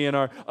family, in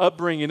our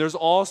upbringing. There's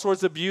all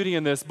sorts of beauty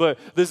in this, but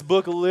this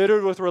book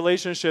littered with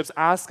relationships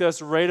asks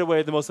us right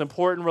away the most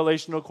important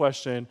relational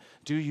question: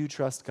 do you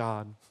trust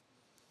God?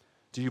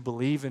 Do you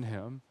believe in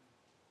him?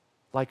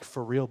 Like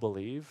for real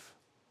believe?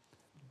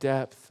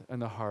 Depth in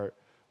the heart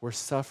where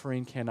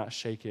suffering cannot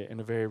shake it in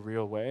a very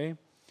real way.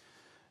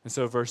 And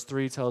so verse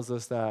 3 tells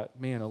us that,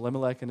 man,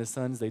 Elimelech and his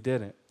sons, they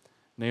didn't.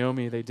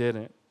 Naomi, they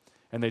didn't.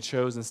 And they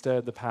chose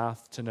instead the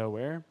path to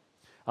nowhere.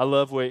 I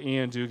love what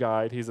Ian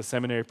Duguide, he's a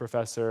seminary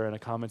professor and a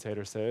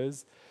commentator,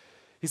 says.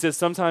 He says,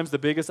 sometimes the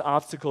biggest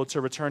obstacle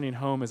to returning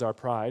home is our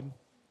pride.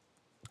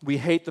 We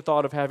hate the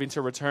thought of having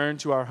to return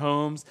to our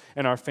homes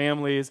and our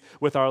families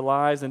with our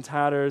lives in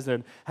tatters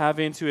and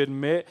having to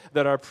admit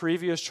that our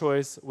previous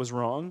choice was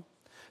wrong.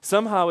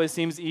 Somehow it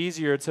seems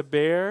easier to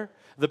bear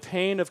the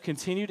pain of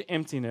continued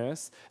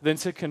emptiness than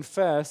to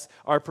confess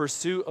our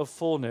pursuit of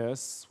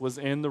fullness was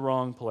in the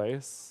wrong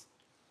place.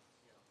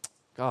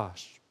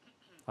 Gosh,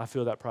 I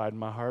feel that pride in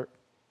my heart.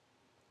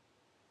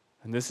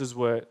 And this is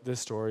what this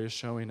story is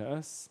showing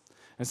us.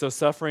 And so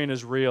suffering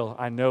is real.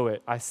 I know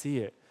it. I see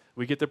it.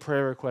 We get the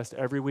prayer request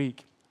every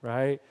week,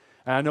 right?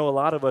 And I know a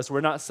lot of us, we're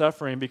not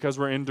suffering because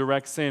we're in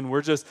direct sin.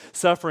 We're just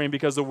suffering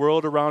because the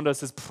world around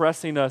us is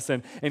pressing us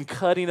and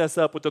cutting us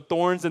up with the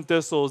thorns and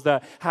thistles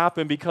that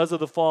happen because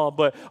of the fall.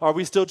 But are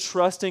we still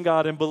trusting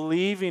God and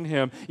believing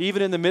him?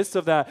 Even in the midst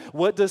of that,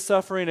 what does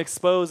suffering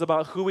expose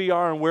about who we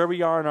are and where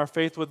we are in our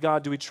faith with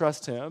God? Do we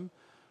trust him?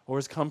 Or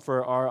is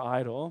comfort our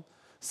idol?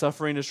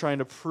 Suffering is trying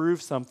to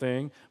prove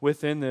something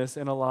within this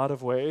in a lot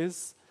of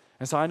ways.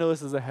 And so I know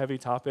this is a heavy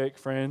topic,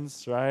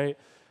 friends, right?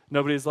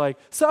 Nobody's like,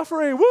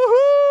 suffering,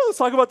 woohoo! Let's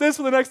talk about this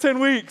for the next 10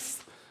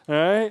 weeks, all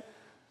right?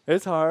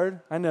 It's hard,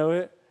 I know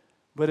it,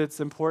 but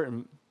it's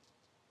important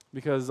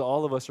because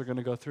all of us are going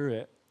to go through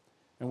it.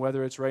 And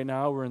whether it's right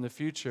now or in the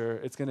future,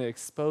 it's going to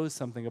expose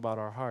something about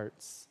our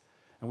hearts.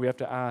 And we have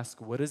to ask,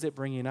 what is it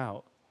bringing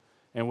out?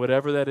 And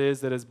whatever that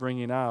is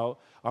bringing out,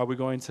 are we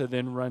going to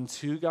then run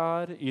to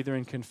God, either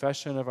in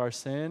confession of our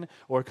sin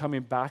or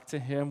coming back to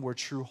him where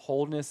true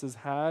wholeness is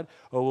had,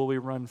 or will we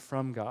run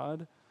from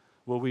God?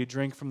 Will we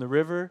drink from the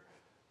river,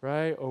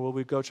 right? Or will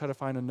we go try to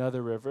find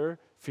another river,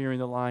 fearing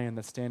the lion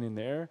that's standing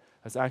there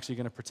that's actually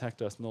going to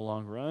protect us in the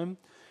long run?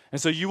 And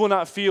so you will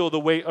not feel the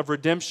weight of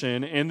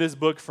redemption in this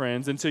book,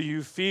 friends, until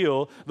you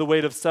feel the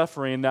weight of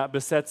suffering that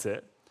besets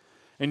it.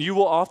 And you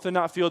will often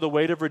not feel the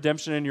weight of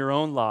redemption in your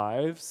own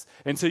lives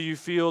until you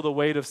feel the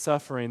weight of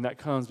suffering that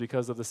comes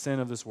because of the sin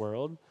of this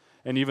world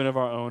and even of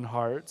our own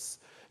hearts.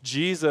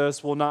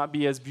 Jesus will not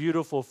be as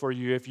beautiful for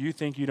you if you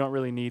think you don't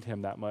really need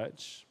him that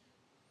much.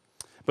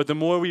 But the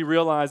more we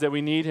realize that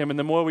we need him, and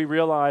the more we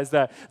realize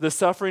that the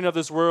suffering of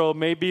this world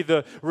may be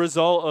the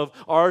result of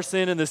our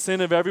sin and the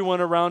sin of everyone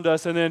around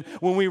us, and then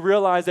when we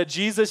realize that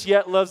Jesus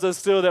yet loves us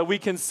still, that we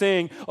can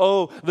sing,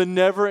 oh, the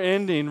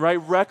never-ending,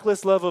 right,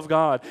 reckless love of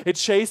God. It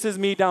chases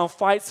me down,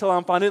 fights till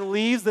I'm found. It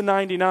leaves the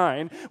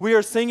 99. We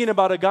are singing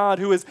about a God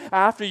who is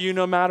after you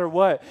no matter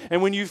what.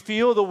 And when you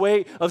feel the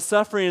weight of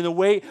suffering and the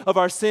weight of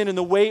our sin and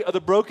the weight of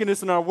the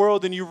brokenness in our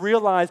world, then you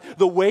realize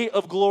the weight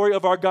of glory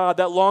of our God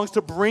that longs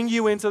to bring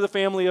you into the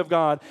family family of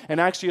God and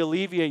actually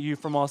alleviate you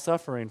from all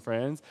suffering,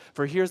 friends.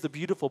 For here's the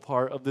beautiful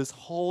part of this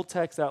whole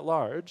text at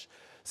large.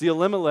 See,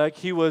 Elimelech,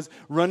 he was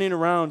running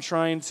around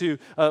trying to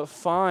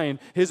find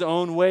his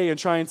own way and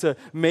trying to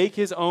make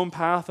his own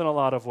path in a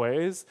lot of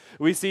ways.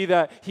 We see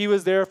that he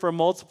was there for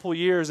multiple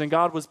years and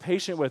God was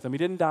patient with him. He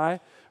didn't die,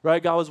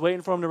 right? God was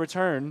waiting for him to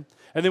return.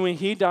 And then when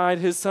he died,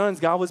 his sons,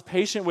 God was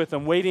patient with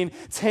them, waiting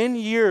 10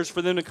 years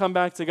for them to come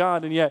back to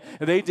God, and yet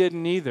they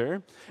didn't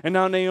either. And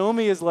now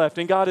Naomi is left,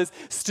 and God is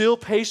still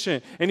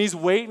patient, and he's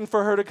waiting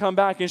for her to come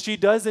back, and she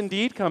does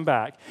indeed come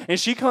back. And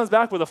she comes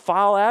back with a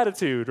foul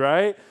attitude,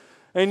 right?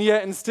 And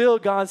yet, and still,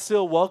 God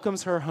still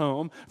welcomes her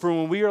home. For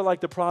when we are like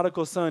the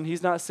prodigal son,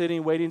 he's not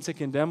sitting waiting to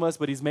condemn us,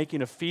 but he's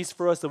making a feast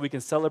for us that we can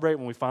celebrate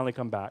when we finally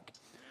come back.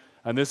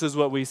 And this is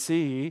what we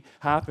see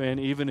happen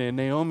even in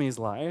Naomi's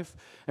life.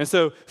 And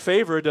so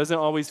favor doesn't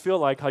always feel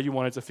like how you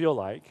want it to feel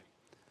like.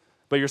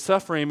 But your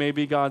suffering may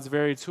be God's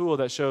very tool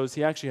that shows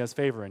he actually has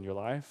favor in your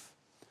life.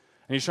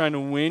 And he's trying to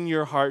win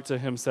your heart to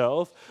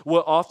himself.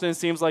 What often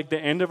seems like the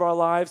end of our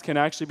lives can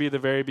actually be the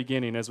very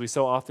beginning, as we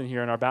so often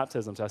hear in our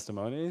baptism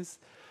testimonies.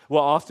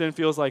 What often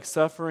feels like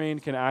suffering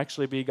can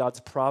actually be God's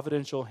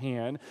providential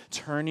hand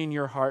turning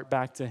your heart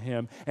back to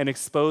him and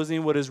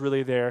exposing what is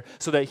really there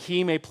so that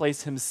he may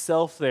place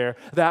himself there,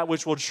 that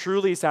which will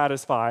truly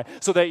satisfy,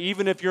 so that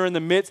even if you're in the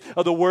midst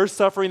of the worst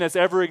suffering that's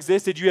ever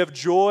existed, you have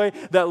joy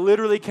that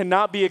literally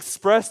cannot be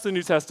expressed, the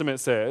New Testament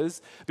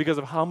says, because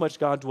of how much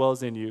God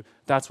dwells in you.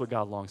 That's what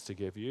God longs to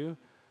give you.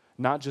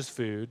 Not just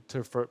food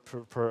to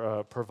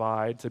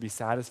provide, to be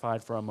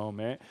satisfied for a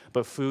moment,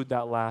 but food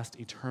that lasts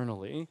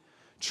eternally.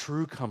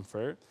 True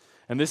comfort.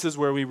 And this is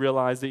where we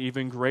realize the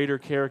even greater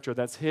character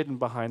that's hidden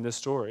behind this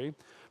story.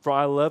 For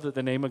I love that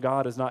the name of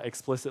God is not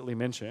explicitly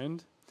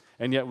mentioned,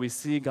 and yet we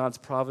see God's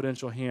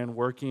providential hand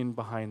working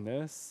behind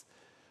this.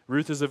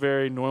 Ruth is a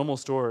very normal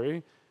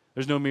story.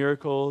 There's no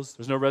miracles,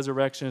 there's no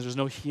resurrections, there's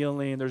no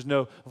healing, there's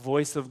no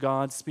voice of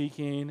God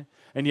speaking,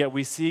 and yet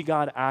we see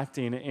God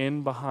acting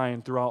in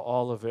behind throughout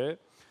all of it.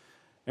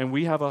 And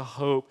we have a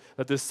hope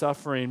that this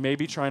suffering may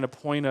be trying to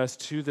point us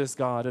to this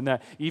God, and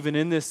that even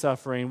in this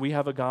suffering, we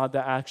have a God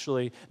that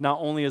actually not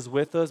only is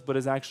with us, but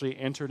has actually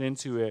entered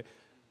into it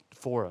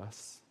for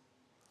us.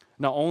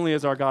 Not only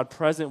is our God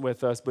present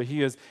with us, but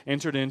he has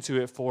entered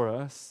into it for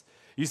us.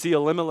 You see,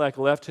 Elimelech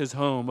left his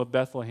home of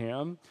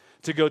Bethlehem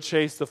to go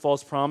chase the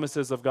false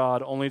promises of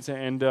God, only to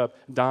end up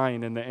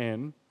dying in the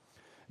end.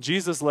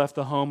 Jesus left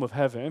the home of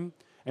heaven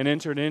and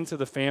entered into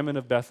the famine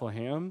of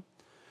Bethlehem,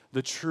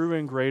 the true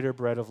and greater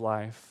bread of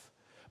life.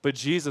 But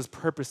Jesus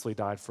purposely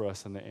died for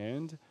us in the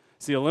end.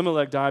 See,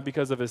 Elimelech died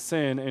because of his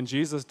sin, and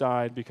Jesus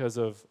died because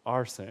of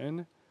our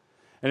sin.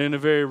 And in a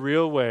very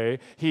real way,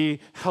 he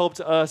helped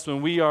us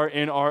when we are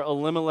in our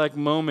Elimelech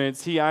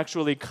moments. He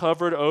actually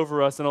covered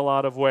over us in a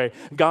lot of way.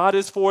 God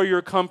is for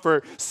your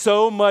comfort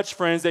so much,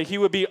 friends, that he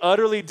would be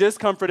utterly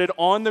discomforted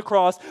on the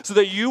cross so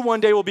that you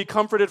one day will be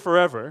comforted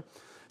forever.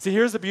 See,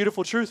 here's the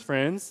beautiful truth,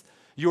 friends.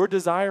 Your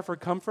desire for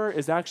comfort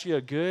is actually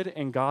a good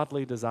and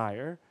godly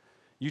desire.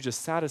 You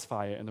just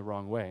satisfy it in the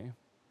wrong way.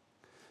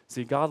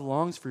 See, God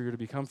longs for you to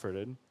be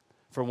comforted,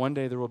 for one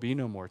day there will be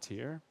no more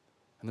tear,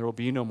 and there will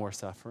be no more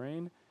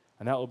suffering,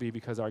 and that will be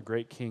because our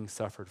great King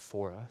suffered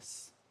for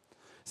us.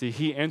 See,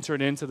 he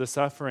entered into the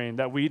suffering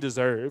that we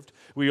deserved.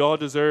 We all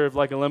deserve,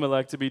 like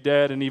Elimelech, to be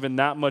dead, and even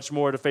that much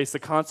more to face the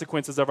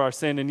consequences of our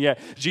sin. And yet,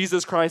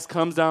 Jesus Christ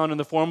comes down in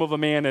the form of a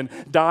man and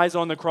dies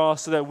on the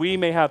cross so that we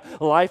may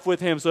have life with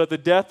him, so that the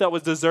death that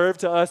was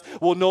deserved to us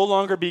will no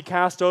longer be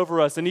cast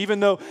over us. And even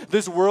though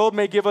this world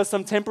may give us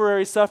some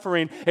temporary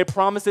suffering, it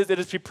promises it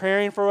is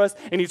preparing for us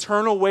an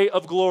eternal weight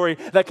of glory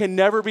that can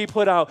never be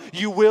put out.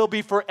 You will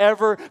be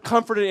forever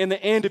comforted in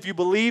the end if you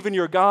believe in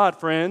your God,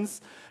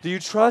 friends. Do you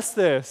trust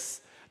this?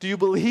 Do you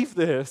believe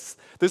this?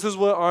 This is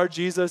what our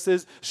Jesus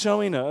is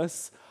showing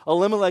us.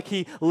 Elimelech,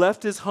 he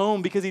left his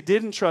home because he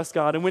didn't trust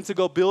God and went to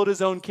go build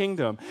his own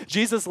kingdom.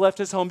 Jesus left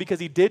his home because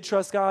he did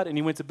trust God and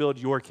he went to build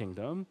your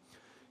kingdom.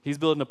 He's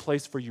building a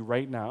place for you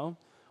right now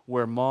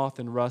where moth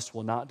and rust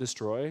will not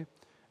destroy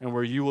and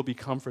where you will be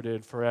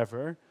comforted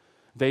forever.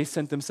 They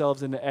sent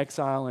themselves into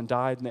exile and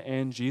died in the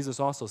end. Jesus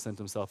also sent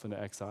himself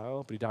into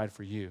exile, but he died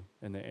for you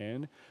in the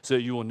end so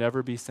that you will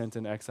never be sent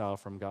in exile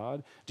from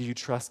God. Do you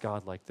trust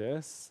God like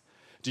this?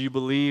 Do you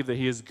believe that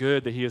he is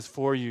good, that he is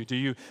for you? Do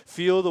you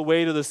feel the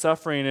weight of the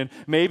suffering and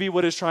maybe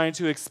what is trying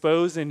to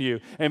expose in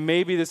you? And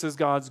maybe this is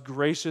God's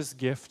gracious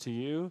gift to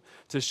you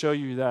to show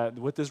you that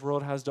what this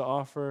world has to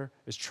offer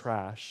is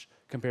trash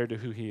compared to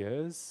who he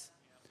is.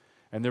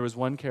 And there was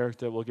one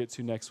character that we'll get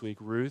to next week,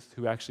 Ruth,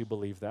 who actually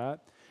believed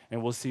that.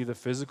 And we'll see the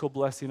physical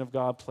blessing of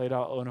God played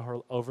out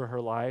over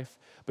her life.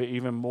 But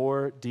even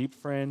more deep,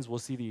 friends, we'll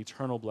see the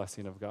eternal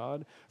blessing of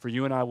God. For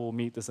you and I will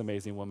meet this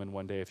amazing woman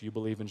one day if you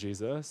believe in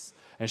Jesus.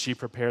 And she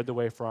prepared the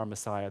way for our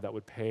Messiah that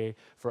would pay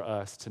for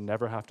us to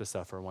never have to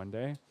suffer one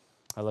day.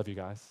 I love you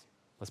guys.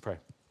 Let's pray.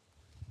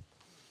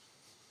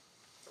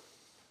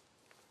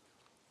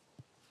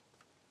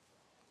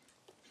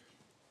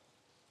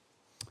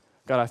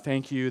 God, I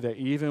thank you that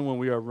even when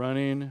we are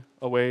running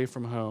away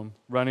from home,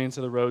 running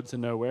to the road to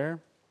nowhere,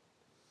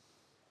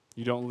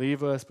 You don't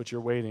leave us, but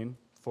you're waiting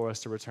for us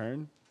to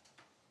return.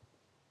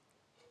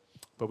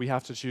 But we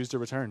have to choose to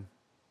return.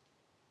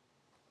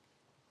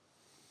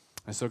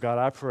 And so, God,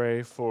 I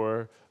pray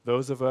for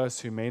those of us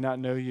who may not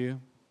know you,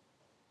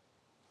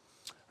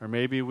 or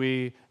maybe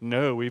we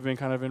know we've been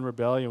kind of in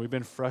rebellion, we've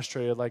been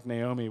frustrated like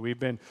Naomi, we've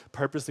been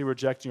purposely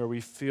rejecting, or we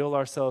feel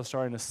ourselves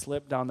starting to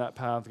slip down that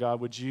path. God,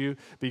 would you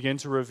begin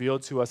to reveal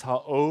to us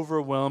how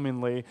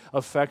overwhelmingly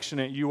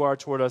affectionate you are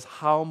toward us,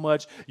 how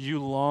much you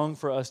long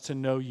for us to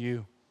know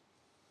you.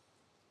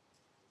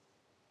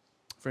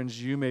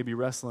 Friends, you may be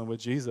wrestling with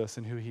Jesus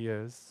and who he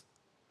is.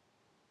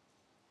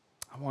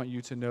 I want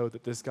you to know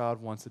that this God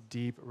wants a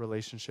deep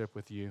relationship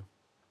with you.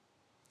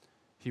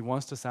 He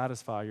wants to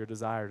satisfy your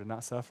desire to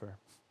not suffer.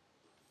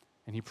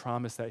 And he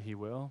promised that he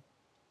will.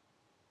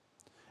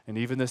 And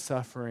even the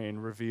suffering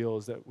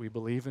reveals that we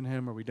believe in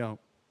him or we don't.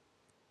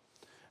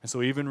 And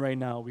so even right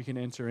now, we can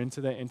enter into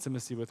that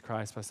intimacy with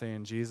Christ by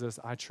saying, Jesus,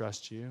 I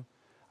trust you.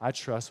 I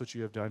trust what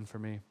you have done for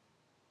me.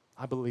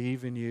 I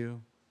believe in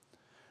you.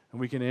 And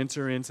we can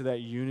enter into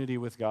that unity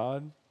with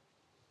God.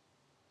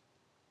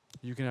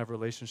 You can have a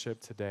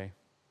relationship today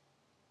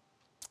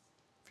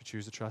if you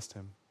choose to trust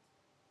him.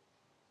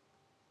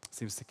 It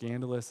seems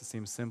scandalous. It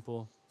seems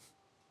simple.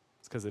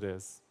 It's because it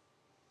is.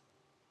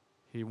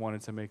 He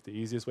wanted to make the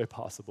easiest way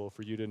possible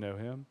for you to know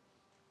him.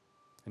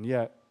 And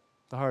yet,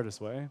 the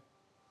hardest way,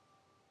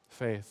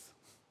 faith.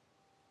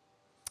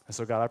 And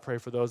so, God, I pray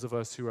for those of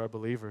us who are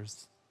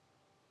believers.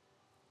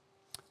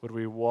 Would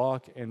we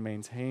walk and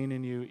maintain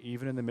in you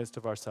even in the midst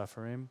of our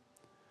suffering?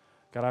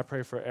 God, I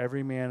pray for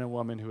every man and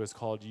woman who has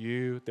called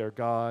you their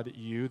God,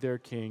 you their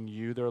King,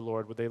 you their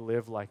Lord. Would they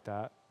live like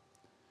that?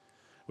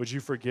 Would you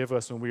forgive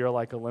us when we are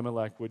like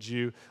Elimelech? Would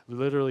you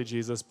literally,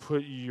 Jesus,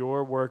 put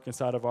your work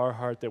inside of our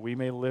heart that we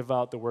may live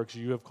out the works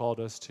you have called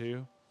us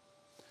to?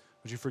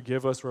 Would you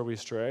forgive us where we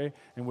stray?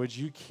 And would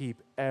you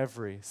keep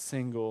every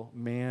single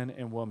man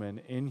and woman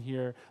in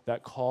here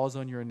that calls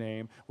on your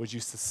name? Would you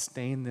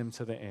sustain them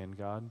to the end,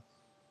 God?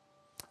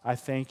 I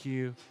thank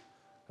you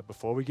that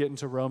before we get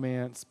into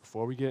romance,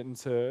 before we get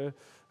into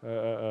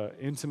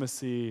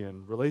intimacy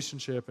and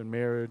relationship and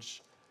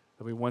marriage,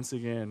 that we once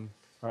again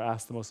are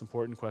asked the most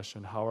important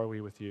question, how are we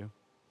with you?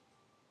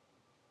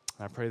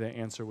 And I pray the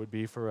answer would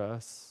be for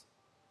us,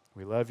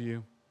 we love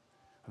you,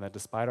 and that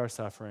despite our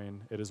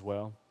suffering, it is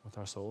well with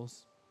our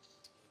souls.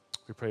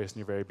 We pray this in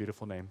your very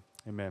beautiful name.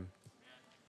 Amen.